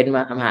ป็น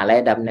มหาลัย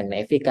อันดับหนึ่งใน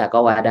แอฟริกาก็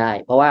ว่าได้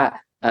เพราะว่า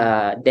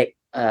เด็ก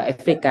แอ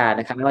ฟริกา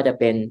นะครับไม่ว่าจะ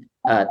เป็น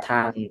ท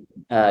าง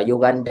ยู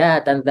กันดา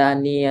ตันซา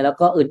เนียแล้ว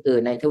ก็อื่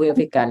นๆในทวีปแอ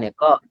ฟริกาเนี่ย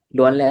ก็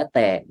ล้วนแล้วแ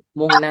ต่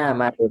มุ่งหน้า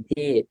มาเรียน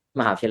ที่ม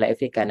หาวิทยาลัยแอ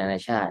ฟริกานานา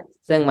ชาติ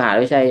ซึ่งมหา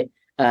วิทยาลัย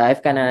แอฟ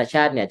ริกานานาช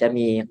าติเนี่ยจะ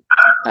มี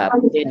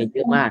ประเทศนี้เย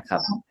อะมากครั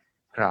บ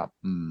ครับ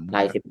หล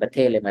ายสิบประเท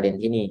ศเลยมาเรียน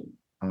ที่นี่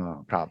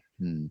ครับ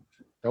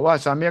แต่ว่า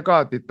สามีก็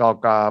ติดต่อ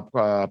กับ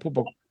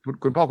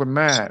คุณพ่อคุณแ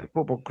ม่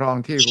ผู้ปกครอง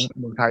ที่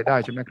เมืองไทยได้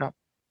ใช่ไหมครับ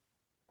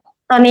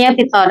ตอนนี้ยัง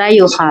ติดต่อได้อ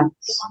ยู่ค่ะ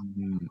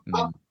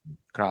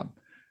ครับ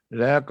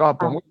แล้วก็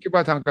ผมคิดว่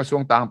าทางกระทรว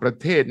งต่างประ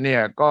เทศเนี่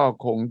ยก็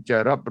คงจะ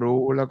รับรู้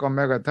แล้วก็แ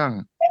ม้กระทั่ง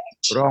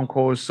รองโฆ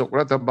ษก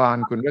รัฐบาล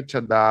คุณรัช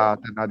ดา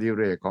ธนาดิเ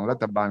รกของรั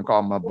ฐบาลก็อ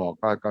อกมาบอก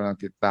ว่ากำลัง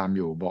ติดตามอ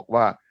ยู่บอก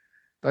ว่า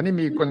ตอนนี้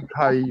มีคนไท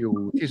ยอยู่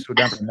ที่สุ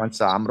ดาประมาณ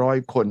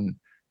300 คน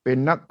เป็น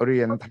นักเรี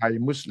ยนไทย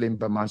มุสลิม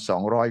ประมาณ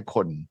200 ค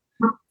น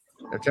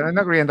ฉะนั้น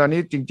นักเรียนตอน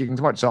นี้จริงๆ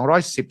ทั้งหมด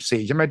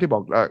214ใช่ไหมที่บอ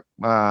ก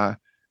มา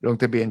ลง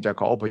ทะเบียนจะ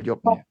ขออพยพ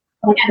เนี่ย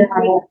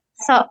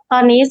ตอ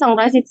นนี้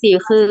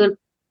214คือ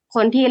ค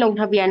นที่ลง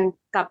ทะเบียน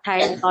กับไทย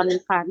ตอนนี้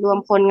ค่ะรวม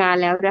คนงาน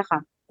แล้วด้วยค่ะ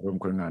รวม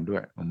คนงานด้ว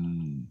ย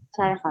ใ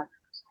ช่ค่ะ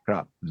ครั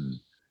บ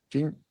จริ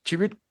งชี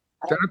วิต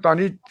ฉะนั้นตอน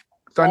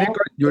นี้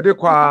ก็อยู่ด้วย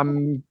ความ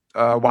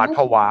หวาดผ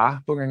วา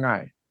พูดง่า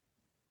ย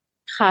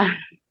ๆค่ะ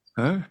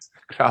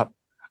ครับ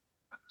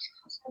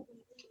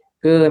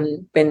คือ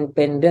เ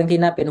ป็นเรื่องที่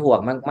น่าเป็นห่วง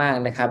มาก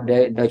ๆนะครับ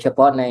โดยเฉพ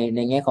าะใน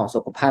แง่ของ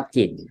สุขภาพ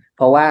จิตเ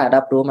พราะว่า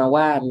รับรู้มา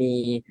ว่ามี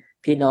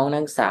พี่น้องนั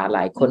กศึกษาหล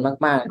ายคน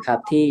มากๆครับ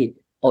ที่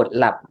อด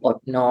หลับอด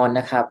นอน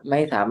นะครับไม่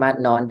สามารถ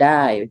นอน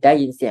ได้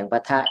ยินเสียงป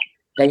ะทะ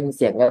ได้ยินเ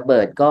สียงระเบิ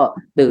ดก็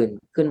ตื่น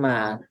ขึ้นมา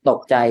ตก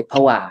ใจผ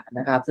วาน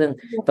ะครับซึ่ง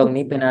ตรง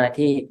นี้เป็นอะไร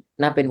ที่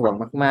น่าเป็นห่วง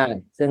มาก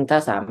ๆซึ่งถ้า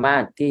สามา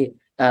รถที่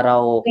เรา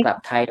กลับ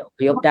ไทยอพ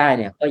ยพได้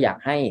เนี่ยก็อยาก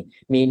ให้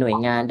มีหน่วย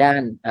งานด้า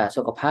น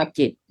สุขภาพ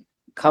จิต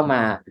เข้าม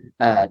า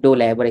ดู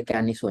แลบริกา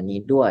รในส่วนนี้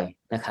ด้วย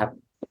นะครับ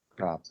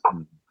ครั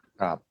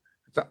บ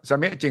ส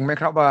มัยจริงไหม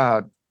ครับว่า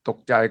ตก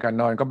ใจกัน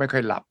นอนก็ไม่ค่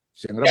อยหลับ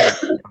เสียงระเบิด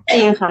จ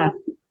ริงค่ะ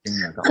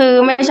คือ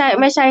ไม่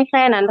ใช่แ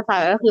ค่นั้นค่ะ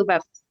ก็คือแบ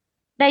บ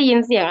ได้ยิน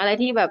เสียงอะไร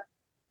ที่แบบ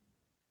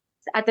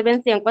อาจจะเป็น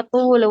เสียงประ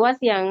ตูหรือว่า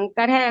เสียงก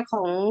ระแทกข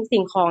อง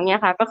สิ่งของเนี้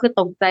ยค่ะก็คือ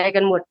ตกใจ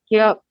กันหมดที่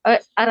ว่า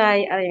อะไร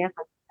เงี้ย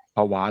ค่ะผ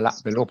วาละ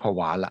เป็นโรคผ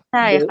วาละใ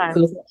ช่ค่ะ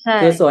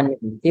คือส่วนห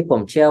นึ่งที่ผ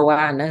มเชื่อว่า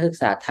นักศึก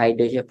ษาไทย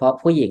โดยเฉพาะ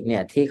ผู้หญิงเนี่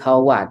ยที่เขา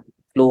หวาด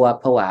กลัว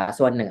ผวา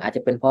ส่วนหนึ่งอาจจ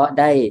ะเป็นเพราะ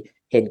ได้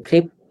เห็นคลิ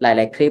ปหล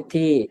ายๆคลิป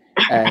ที่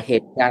เห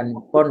ตุการณ์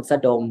ปล้นสะ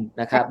ดม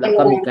นะครับแล้ว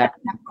ก็มีการ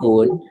สู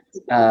ญ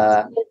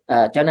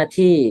เจ้าหน้า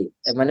ที่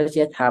มนุษ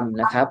ยธรรม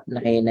นะครับ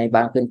ในบ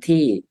างพื้น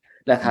ที่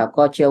นะครับ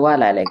ก็เชื่อว่า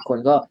หลายๆคน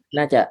ก็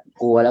น่าจะ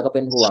กลัวแล้วก็เ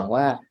ป็นห่วง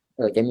ว่า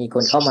จะมีค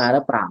นเข้ามาห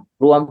รือเปล่า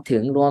รวมถึ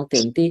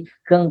งที่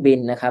เครื่องบิน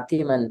นะครับ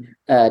ที่มัน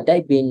ได้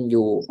บินอ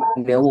ยู่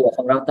เหนือหัวข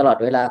องเราตลอด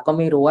เวลาก็ไ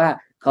ม่รู้ว่า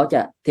เขาจ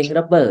ะทิ้ง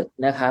ระเบิด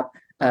นะครับ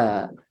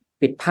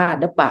ผิดพลาด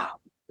หรือเปล่า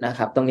นะค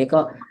รับตรงนี้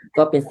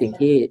ก็เป็นสิ่ง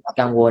ที่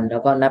กังวลแล้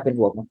วก็น่าเป็น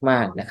ห่วงม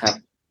ากๆนะครับ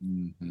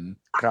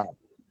ครับ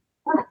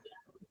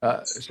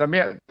สมั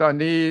ยตอน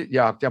นี้อ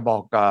ยากจะบอ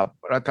กกับ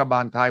รัฐบา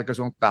ลไทยกระท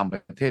รวงต่างป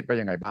ระเทศไป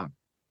ยังไงบ้าง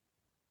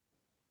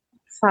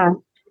ค่ะ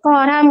ก็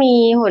ถ้ามี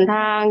หนท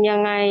างยั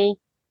งไง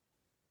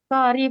ก็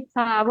รีบพ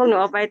าพวกหนู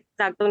ออกไป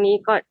จากตรงนี้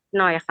ก็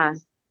หน่อยค่ะ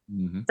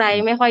ใจ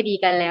ไม่ค่อยดี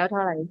กันแล้วเท่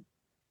าไหร่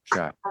ใ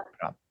ช่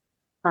ครับ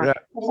เ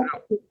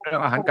รื่อ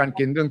งอาหารการ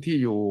กินเรื่องที่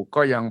อยู่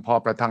ก็ยังพอ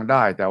ประทังไ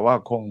ด้แต่ว่า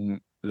คง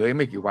เหลือไ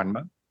ม่กี่วัน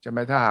มั้งใช่ไหม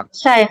ถ้า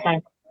ใช่ค่ะ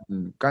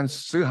การ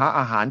ซื้อหา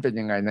อาหารเป็น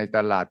ยังไงในต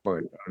ลาดเปิ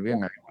ดหรือยั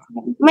งไง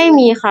ไม่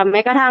มีค่ะแม้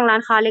กระทั่งร้า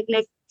นค้าเ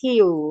ล็กๆที่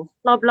อยู่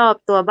รอบ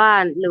ๆตัวบ้า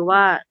นหรือว่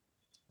า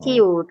ที่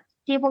อยู่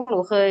ที่พวกหนู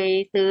เคย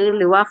ซื้อ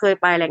หรือว่าเคย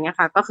ไปอะไรเงี้ย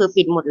ค่ะก็คือ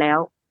ปิดหมดแล้ว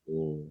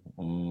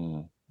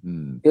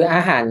คืออ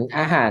าห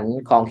าร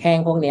ของแห้ง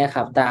พวกนี้ค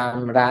รับตาม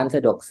ร้านส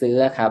ะดวกซื้อ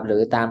ครับหรื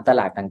อตามต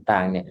ลาดต่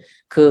างๆเนี่ย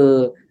คือ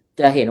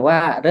จะเห็นว่า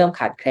เริ่ม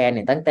ขาดแคลนเ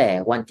นี่ยตั้งแต่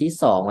วันที่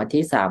2วัน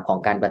ที่3ของ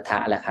การปะทะ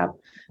แล้วครับ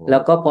แล้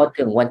วก็พอ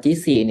ถึงวัน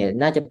ที่4เนี่ย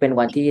น่าจะเป็น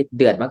วันที่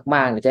เดือดม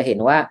ากๆจะเห็น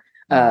ว่า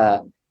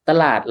ต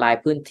ลาดหลาย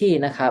พื้นที่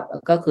นะครับ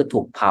ก็คือ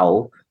ถูกเผา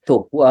ถู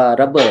ก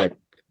ระเบิด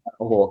โ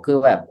อ้โหคือ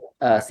แบบ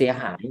เสีย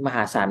หายมห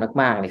าศาล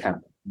มากๆเลยครับ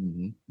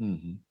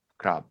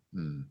ครับ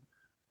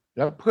แ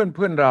ล้วเ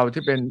พื่อนเรา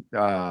ที่เป็น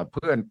เ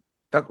พื่อน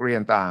นักเรีย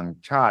นต่าง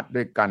ชาติ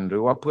ด้วยกันหรื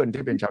อว่าเพื่อน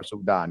ที่เป็นชาวซู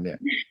ดานเนี่ย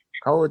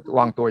เขาว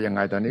างตัวยังไง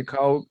ตอนนี้เข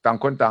าต่าง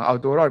คนต่างเอา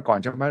ตัวรอดก่อน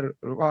ใช่ไหม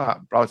หรือว่า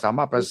เราสาม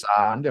ารถประส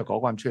านเดี๋ยวขอ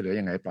ความช่วยเหลือ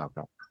ยังไงเปล่าค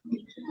รับ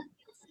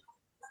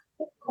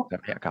ค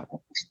รับ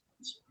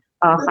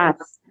ค่ะ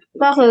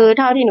ก็คือเ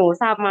ท่าที่หนู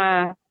ทราบมา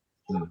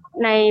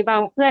ในบา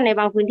งเพื่อนใน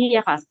บางพื้นที่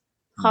อะค่ะ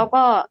เขา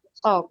ก็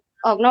อ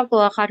อกนอกตั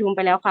วคาร์ทูมไ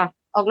ปแล้วค่ะ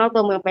ออกนอกตั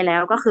วเมืองไปแล้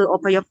วก็คืออ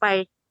พยพไป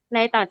ใน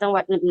ต่างจังห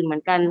วัดอื่นๆเหมื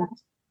อนกัน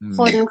ค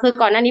นคือ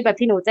ก่อนหน้านี้แบบ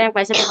ที่หนูแจ้งไป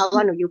ใช่ไหมคะ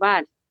ว่าหนูอยู่บ้า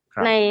น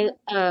ใน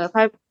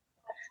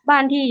บ้า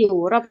นที่อยู่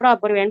รอบ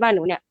ๆบริเวณบ้านห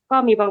นูเนี่ยก็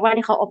มีบางบ้าน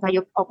ที่เขาอพย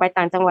พออกไป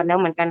ต่างจังหวัดแล้ว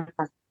เหมือนกัน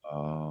ค่ะ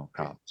ค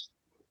รับ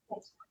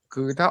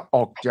คือถ้าอ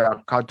อกจาก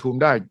คาร์ทูม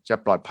ได้จะ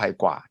ปลอดภัย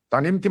กว่าตอ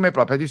นนี้ที่ไม่ป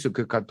ลอดภัยที่สุด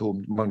คือคาร์ทูม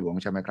เมืองหลวง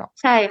ใช่ไหมครับ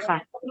ใช่ค่ะ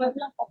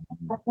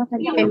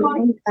เป็น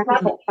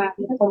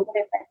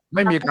ไ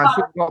ม่มีการ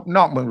สู้รบน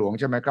อกเมืองหลวง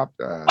ใช่ไหมครับ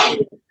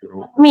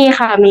มี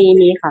ค่ะ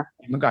มีค่ะ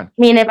เหมือนกัน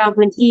มีในบาง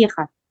พื้นที่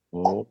ค่ะโ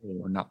อ้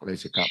หนักเลย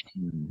สิครับ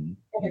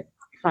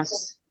ค่ะ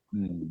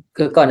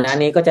คือก่อนหน้า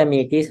นี้ก็จะมี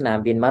ที่สนาม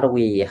บินมาร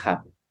วีครับ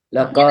แ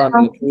ล้วก็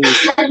มีที่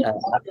มัส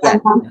ยิด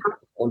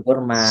อุลกุร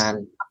มาน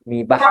มี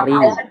บัฮรี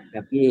แบ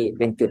บที่เ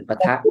ป็นจุดปะ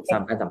ทะส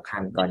ำคั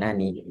ญก่อนหน้า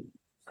นี้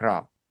ครั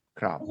บ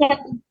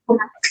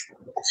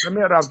แล้วเ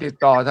มื่อเราติด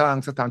ต่อทาง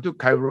สถานทูต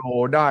ไคโร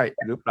ได้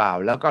หรือเปล่า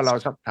แล้วก็เรา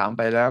สักถามไ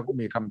ปแล้ว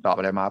มีคำตอบ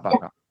อะไรมาเปล่า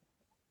ครับ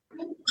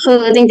คื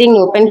อจริงๆห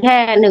นูเป็นแค่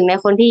หนึ่งใน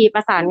คนที่ป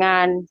ระสานงา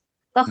น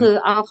ก็คือ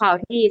เอาข่าว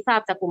ที่ทราบ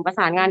จากกลุ่มประส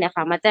านงานเนี่ย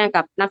ค่ะมาแจ้ง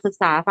กับนักศึก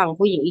ษาฝั่ง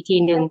ผู้หญิงอีกที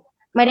นึง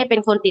ไม่ได้เป็น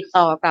คนติด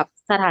ต่อกับ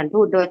สถานทู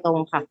ตโดยตรง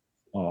ค่ะ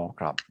อ๋อ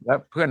ครับและ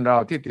เพื่อนเรา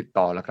ที่ติด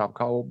ต่อแล้วครับเ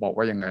ขาบอก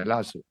ว่ายังไงล่า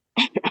สุด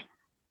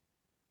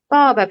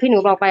ก็แบบที่หนู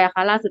บอกไปอะค่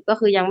ะล่าสุดก็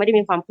คือยังไม่ได้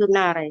มีความคืบห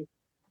น้าอะไร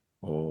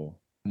โอ้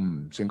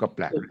ซึ่งก็แป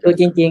ลกคือ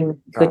จ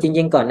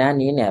ริงก่อนหน้า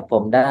นี้เนี่ยผ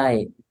มได้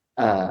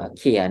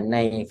เขียนใน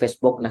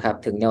Facebook นะครับ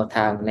ถึงแนวท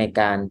างใน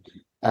การ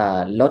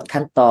ลด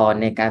ขั้นตอน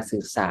ในการ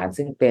สื่อสาร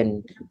ซึ่งเป็น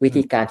วิ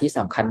ธีการที่ส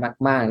ำคัญ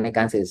มากๆในก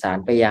ารสื่อสาร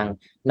ไปยัง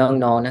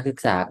น้องๆนักศึก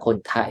ษาคน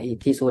ไทย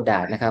ที่ซูดา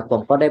นนะครับผ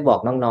มก็ได้บอก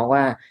น้องๆ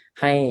ว่า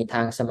ให้ท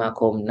างสมา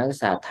คมนักศึก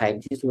ษาไทย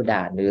ที่ซูด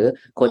านหรือ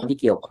คนที่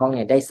เกี่ยวข้องเ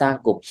นี่ยได้สร้าง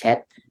กลุ่มแชท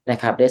นะ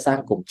ครับได้สร้าง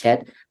กลุ่มแชท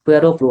เพื่อ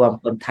รวบรวม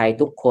คนไทย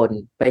ทุกคน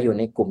ไปอยู่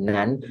ในกลุ่ม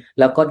นั้น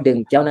แล้วก็ดึง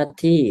เจ้าหน้า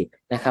ที่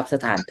นะครับส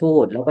ถานทู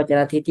ตแล้วก็เจ้า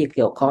หน้าที่ที่เ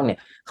กี่ยวข้องเนี่ย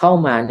เข้า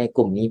มาในก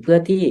ลุ่มนี้เพื่อ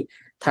ที่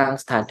ทาง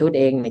สถานทูต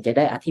เองเนี่ยจะไ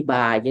ด้อธิบ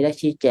ายจะได้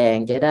ชี้แจง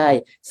จะได้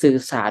สื่อ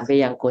สารไป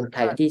ยังคนไท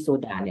ยที่ซู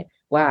ดานเนี่ย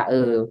ว่า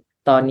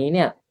ตอนนี้เ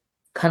นี่ย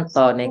ขั้นต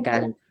อนในกา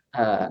ร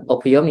อ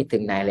พยพถึ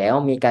งไหนแล้ว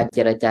มีการเจ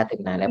รจาถึ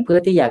งไหนแล้วเพื่อ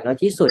ที่อย่างน้อย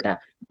ที่สุด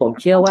ผม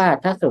เชื่อว่า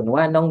ถ้าสมมติ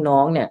ว่าน้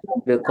องๆเนี่ย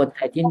หรือคนไท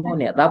ยที่นู่น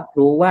เนี่ยรับ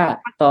รู้ว่า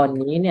ตอน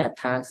นี้เนี่ย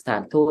ทางสถา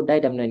นทูตได้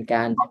ดำเนินก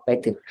ารไป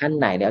ถึงขั้น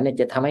ไหนแล้วเนี่ย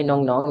จะทำให้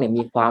น้องๆเนี่ย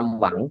มีความ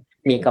หวัง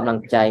มีกำลัง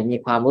ใจมี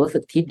ความรู้สึ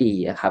กที่ดี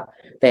ครับ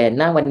แต่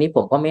ณวันนี้ผ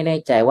มก็ไม่แน่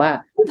ใจว่า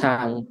ท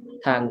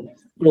าง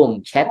กลุ่ม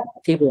แชท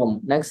ที่รวม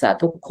นักศึกษา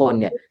ทุกคน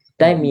เนี่ย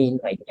ได้มี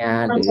หน่วยงา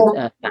นหรือส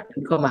ถานทู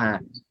ตเข้ามา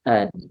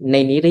ใน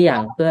นี้หรือยั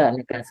งเพื่อใน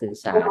การสื่อ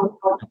สาร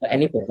อัน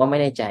นี้ผมก็ไม่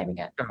แน่ใจเหมือน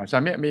กันสา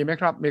มีมีไหม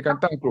ครับมีการ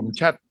ตั้งกลุ่มแ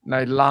ชทใน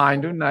LINE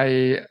หรือใน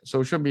โซ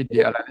เชียลมีเดี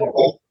ยอะไร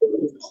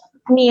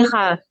มี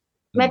ค่ะ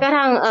แม้กระ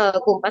ทั่ง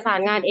กลุ่มประสาน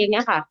งานเองเ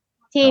นี่ยค่ะ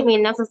ที่มี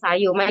นักศึกษา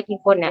อยู่ไม่กี่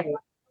คนเนี่ย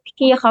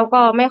พี่เขา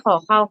ก็ไม่ขอ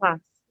เข้าค่ะ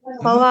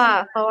เพราะว่า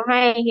เขาให้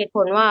เหตุผ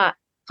ลว่า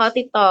เขา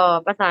ติดต่อ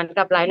ประสาน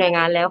กับหลายหน่วยง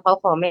านแล้วเขา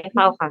ขอไม่เ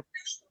ข้าค่ะ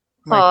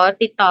ขอ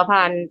ติดต่อ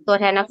ผ่านตัว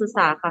แทนนักศึกษ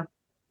าค่ะ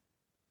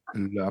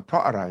เหรอเพรา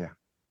ะอะไร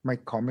ไม่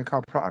เข้า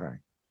เพราะอะไร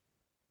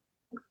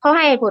เขาใ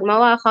ห้เหตุผลมา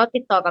ว่าเขาติ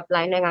ดต่อกับหล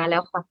ายหน่วยงานแล้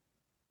วค่ะ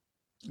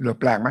เหลือ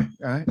แปลกไหม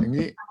อย่าง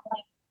นี้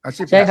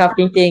ใช่ครับ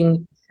จริง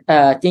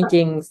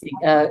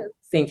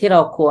ๆสิ่งที่เร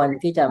าควร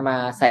ที่จะมา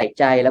ใส่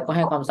ใจแล้วก็ใ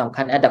ห้ความสำ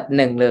คัญอันดับห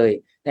นึ่งเลย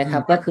นะครั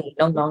บก็คือ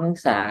น้องๆนักศึ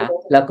กษา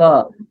แล้วก็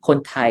คน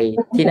ไทย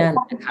ที่นั่น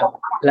นะครับ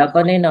แล้วก็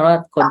แน่นอนว่า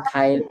คนไท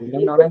ยหรือ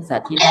น้องๆนักศึกษา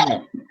ที่นั่นเนี่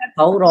ยเข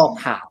ารอ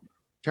ข่าว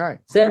ใช่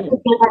ซึ่ง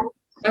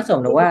ถ้าสม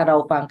มติว่าเรา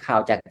ฟังข่าว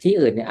จากที่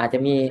อื่นเนี่ยอาจจะ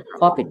มี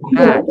ข้อผิดพล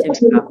าดใช่ไหม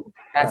ครับ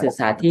การสื่อ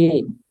สาร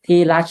ที่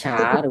ล่าช้า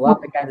หรือว่า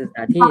เป็นการสื่อส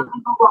าร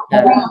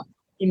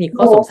ที่มี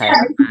ข้อสงสัยม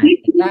ากมาย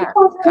ถ้า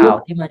ข่าว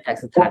ที่มาจาก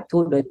สถานทู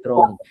ตโดยตร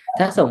ง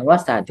ถ้าสมมติว่า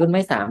สถานทูตไ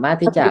ม่สามารถ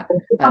ที่จะ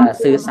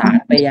สื่อสาร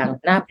ไปยัง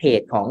หน้าเพ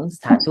จของส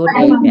ถานทูตเ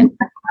องเนี่ย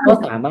ก็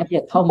สามารถที่จ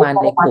ะเข้ามา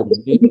ในกลุ่ม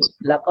นี้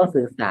แล้วก็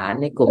สื่อสาร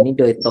ในกลุ่มนี้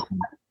โดยตรง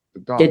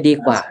จะดี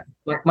กว่า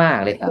มาก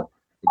ๆเลยครับ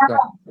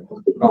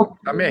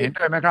ไม่เห็น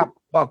ด้วยไหมครับ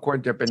ว่าควร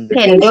จะเป็น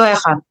เห็นด้วย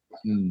ค่ะ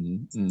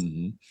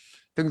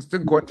ซึ่ง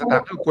สถา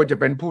นทูตควรจะ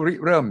เป็นผู้ริ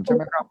เริ่มใช่ไ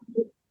หมครับ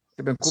จ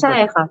ะเป็นใช่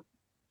ค่ะ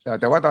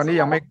แต่ว่าตอนนี้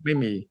ยังไ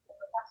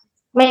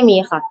ม่มี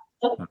ค่ะ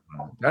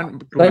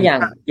ก็อ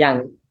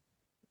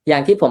ย่า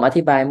งที่ผมอ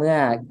ธิบายเมื่อ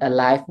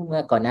ไลฟ์เมื่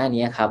อก่อนหน้า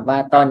นี้ครับว่า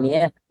ตอนนี้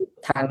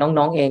ทาง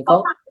น้องๆเองก็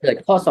เกิด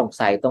ข้อสง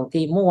สัยตรง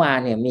ที่เมื่อวาน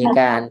เนี่ยมี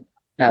การ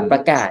ปร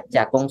ะกาศจ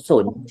ากกงสุ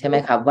ลใช่ไหม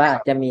ครับว่า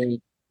จะมี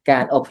กา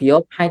รอพย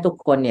พให้ทุก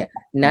คนเนี่ย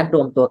นัดร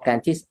วมตัวกัน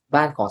ที่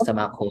บ้านของส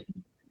มาคม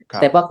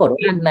แต่ปรากฏ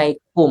ว่าใน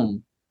กลุ่ม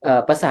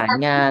ประสาน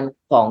งาน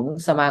ของ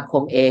สมาค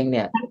มเองเ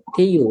นี่ย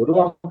ที่อยู่ร่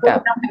วมกับ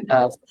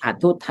สถาน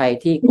ทูตไทย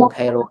ที่กรุงไค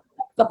โร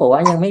ก็บอกว่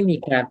ายังไม่มี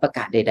การประก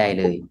าศใดๆ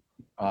เลย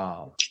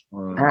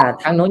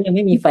ทางโน้นยังไ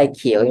ม่มีไฟเ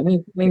ขียวยัง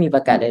ไม่มีป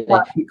ระกาศใด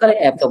ๆก็เลย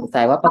แอบสง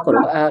สัยว่าปรากฏ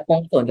ว่าก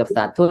งสุลกับสถ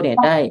านทูตเนี่ย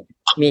ได้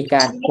มีก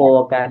ารโค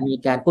กันมี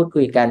การพูด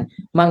คุยกัน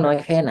มากน้อย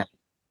แค่ไหน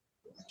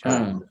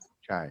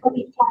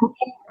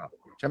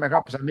ใช่ไหมครั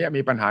บสามี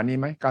มีปัญหานี้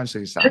ไหมการ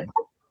สื่อสาร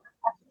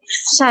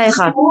ใช่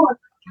ค่ะ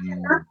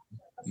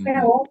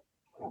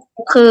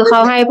คือเขา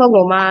ให้พวกห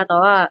นูมาแต่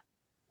ว่า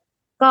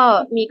ก็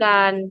มีกา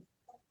ร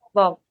บ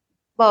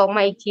อกม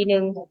าอีกทีนึ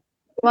ง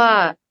ว่า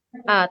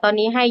ตอน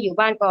นี้ให้อยู่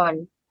บ้านก่อน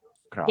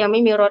ยังไ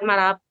ม่มีรถมา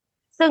รับ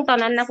ซึ่งตอน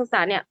นั้นนักศึกษ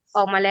าเนี่ยอ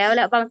อกมาแล้วแ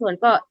ละบางส่วน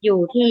ก็อยู่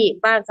ที่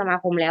บ้านสมา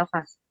คมแล้วค่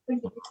ะ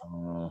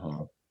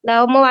แล้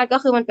วเมื่อวานก็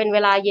คือมันเป็นเว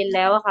ลาเย็นแ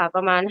ล้วอะค่ะป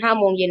ระมาณ5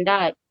 โมงเย็นไ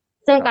ด้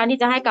ซึ่งการที่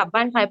จะให้กลับบ้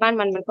านใครบ้าน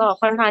มันก็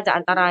ค่อนข้างจะ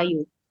อันตรายอ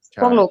ยู่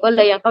พวกหนูก็เล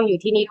ยยังต้องอยู่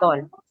ที่นี่ก่อน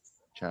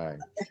ใช่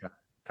ค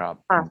รับ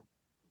ค่ะ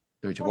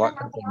โดยเฉพาะ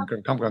ถ้าเป็นกลา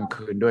งค่ำกลาง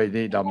คืนด้วย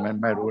นี่เรา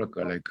ไม่รู้ว่าเ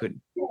กิดอะไรขึ้น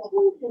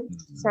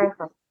ใช่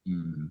ค่ะ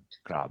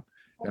ครับ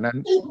ดังนั้น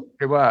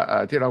คิดว่า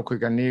ที่เราคุย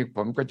กันนี้ผ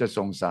มก็จะ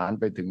ส่งสาร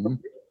ไปถึง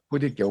ผู้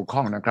ที่เกี่ยวข้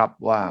องนะครับ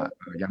ว่า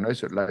อย่างน้อย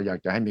สุดเราอยาก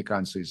จะให้มีกา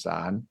รสื่อส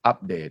ารอัป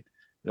เดต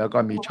แล้วก็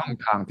มีช่อง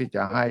ทางที่จ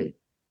ะให้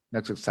นั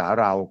กศึกษา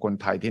เราคน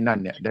ไทยที่นั่น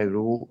เนี่ยได้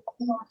รู้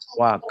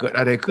ว่าเกิด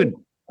อะไรขึ้น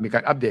มีกา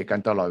รอัปเดตกัน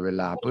ตลอดเว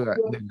ลาเพื่อ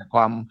หนึ่งคว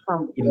าม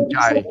อุ่นใจ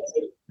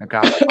นะค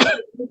รับ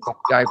ตก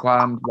ใจควา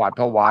มหวาด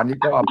ผวานี่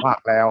ก็มาก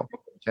แล้ว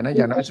ฉะนั้นอ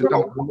ย่างน้อยสุดต้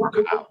องรู้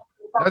ข่าว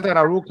แล้วถ้าเ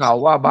รารู้ข่าว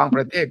ว่าบางป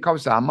ระเทศเขา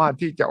สามารถ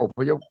ที่จะอพ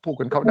ยพผู้ค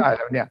นเข้าได้แ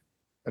ล้วเนี่ย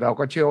เรา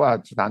ก็เชื่อว่า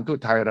สถานทูต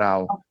ไทยเรา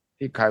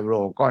ที่ไคโร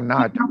ก็น่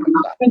าจะประ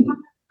สาน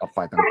กับ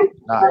ฝ่ายต่าง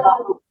ๆได้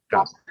ค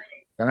รับ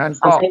ดังนั้น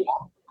ก็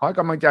ขอให้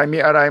กำลังใจมี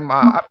อะไรมา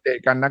อัปเดต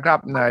กันนะครับ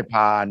ใน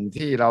ผ่าน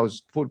ที่เรา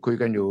พูดคุย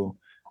กันอยู่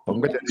ผม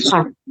ก็จะได้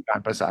การ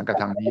ประสานกับ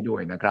ทางนี้ด้ว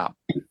ยนะครับ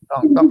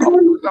ต้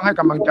องให้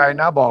กำลังใจ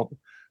นะบอก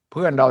เ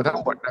พื่อนเราทั้ง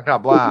หมดนะครับ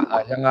ว่า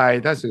ยังไง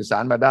ถ้าสื่อสา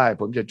รมาได้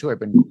ผมจะช่วย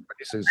เป็นคน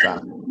ที่สื่อสา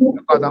รแ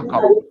ล้วก็ต้องขอ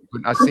บคุ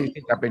ณอาซี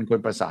ที่จะเป็นคน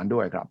ประสานด้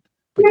วยครับ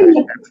เพื่อจะ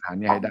แก้ปัญหา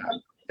นี้ให้ได้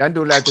ดังนั้น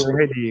ดูแลตัวเอง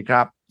ให้ดีค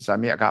รับสา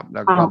มีครับแ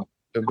ล้วก็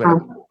เพื่อน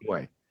ๆด้ว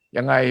ย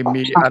ยังไง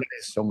มีอะไร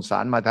ส่งสา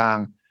รมาทาง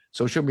โ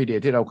ซเชียลมีเดีย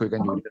ที่เราคุยกั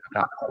นอยู่นะค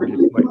รับ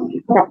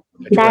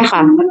ได้ค่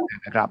ะ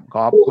นะครับข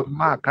อบคุณ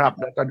มากครับ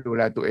แล้วก็ดูแ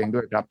ลตัวเองด้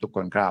วยครับทุกค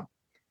นครับ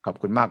ขอบ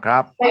คุณมากครั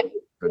บ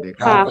สวัสดีค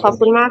รับขอบ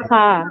คุณมาก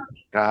ค่ะ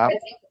ครับ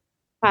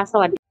ค่ะส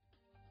วัสดี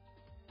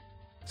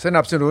ส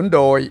นับสนุนโ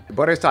ดย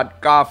บริษัท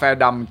กาแฟ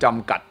ดำจ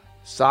ำกัด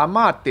สาม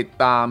ารถติด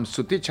ตาม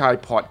สุทธิชัย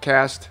พอดแค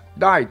สต์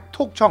ได้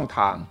ทุกช่องท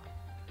าง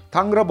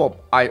ทั้งระบบ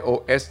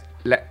iOS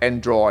และ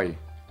Android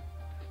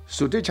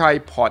สุทธิชัย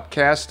พอดแค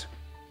สต์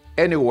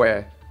anywhere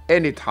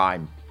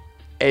anytime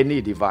any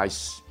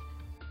device